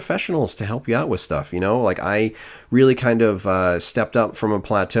hire professionals to help you out with stuff. Like, I really kind of stepped up from a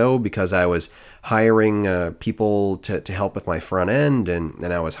plateau because I was hiring people to help with my front end, and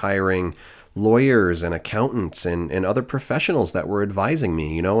I was hiring lawyers and accountants and other professionals that were advising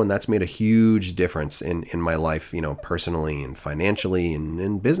me, and that's made a huge difference in my life, personally and financially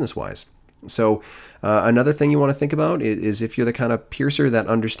and business-wise. So another thing you want to think about is if you're the kind of piercer that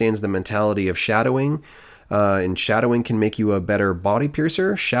understands the mentality of shadowing, and shadowing can make you a better body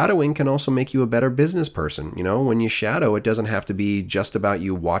piercer, shadowing can also make you a better business person. When you shadow, it doesn't have to be just about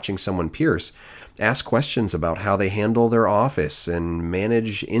you watching someone pierce. Ask questions about how they handle their office and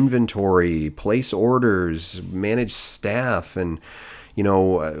manage inventory, place orders, manage staff, and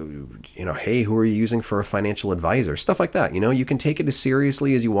hey, who are you using for a financial advisor? Stuff like that. You can take it as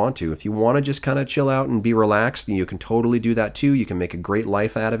seriously as you want to. If you want to just kind of chill out and be relaxed, you can totally do that too. You can make a great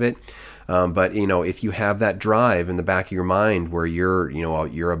life out of it. But if you have that drive in the back of your mind where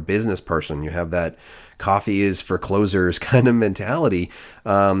you're a business person, you have that coffee is for closers kind of mentality,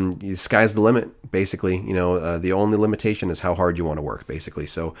 sky's the limit, basically. The only limitation is how hard you want to work, basically.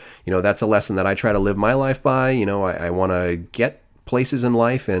 So, that's a lesson that I try to live my life by. I want to get places in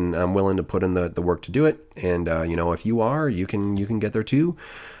life, and I'm willing to put in the work to do it. And, if you are, you can get there too.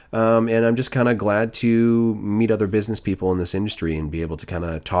 And I'm just kind of glad to meet other business people in this industry and be able to kind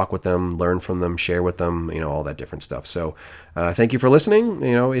of talk with them, learn from them, share with them, all that different stuff. So thank you for listening.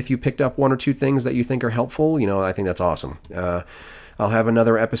 If you picked up one or two things that you think are helpful, I think that's awesome. I'll have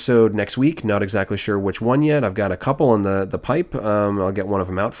another episode next week. Not exactly sure which one yet. I've got a couple in the pipe. I'll get one of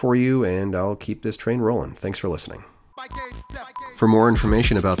them out for you, and I'll keep this train rolling. Thanks for listening. For more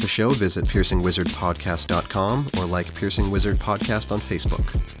information about the show, visit piercingwizardpodcast.com or like Piercing Wizard Podcast on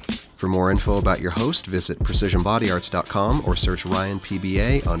Facebook. For more info about your host, visit precisionbodyarts.com or search Ryan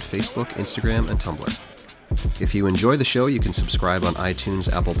PBA on Facebook, Instagram, and Tumblr. If you enjoy the show, you can subscribe on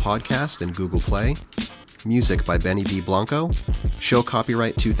iTunes, Apple Podcast, and Google Play. Music by Benny B. Blanco. Show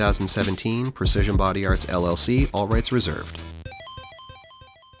copyright 2017, Precision Body Arts LLC, all rights reserved.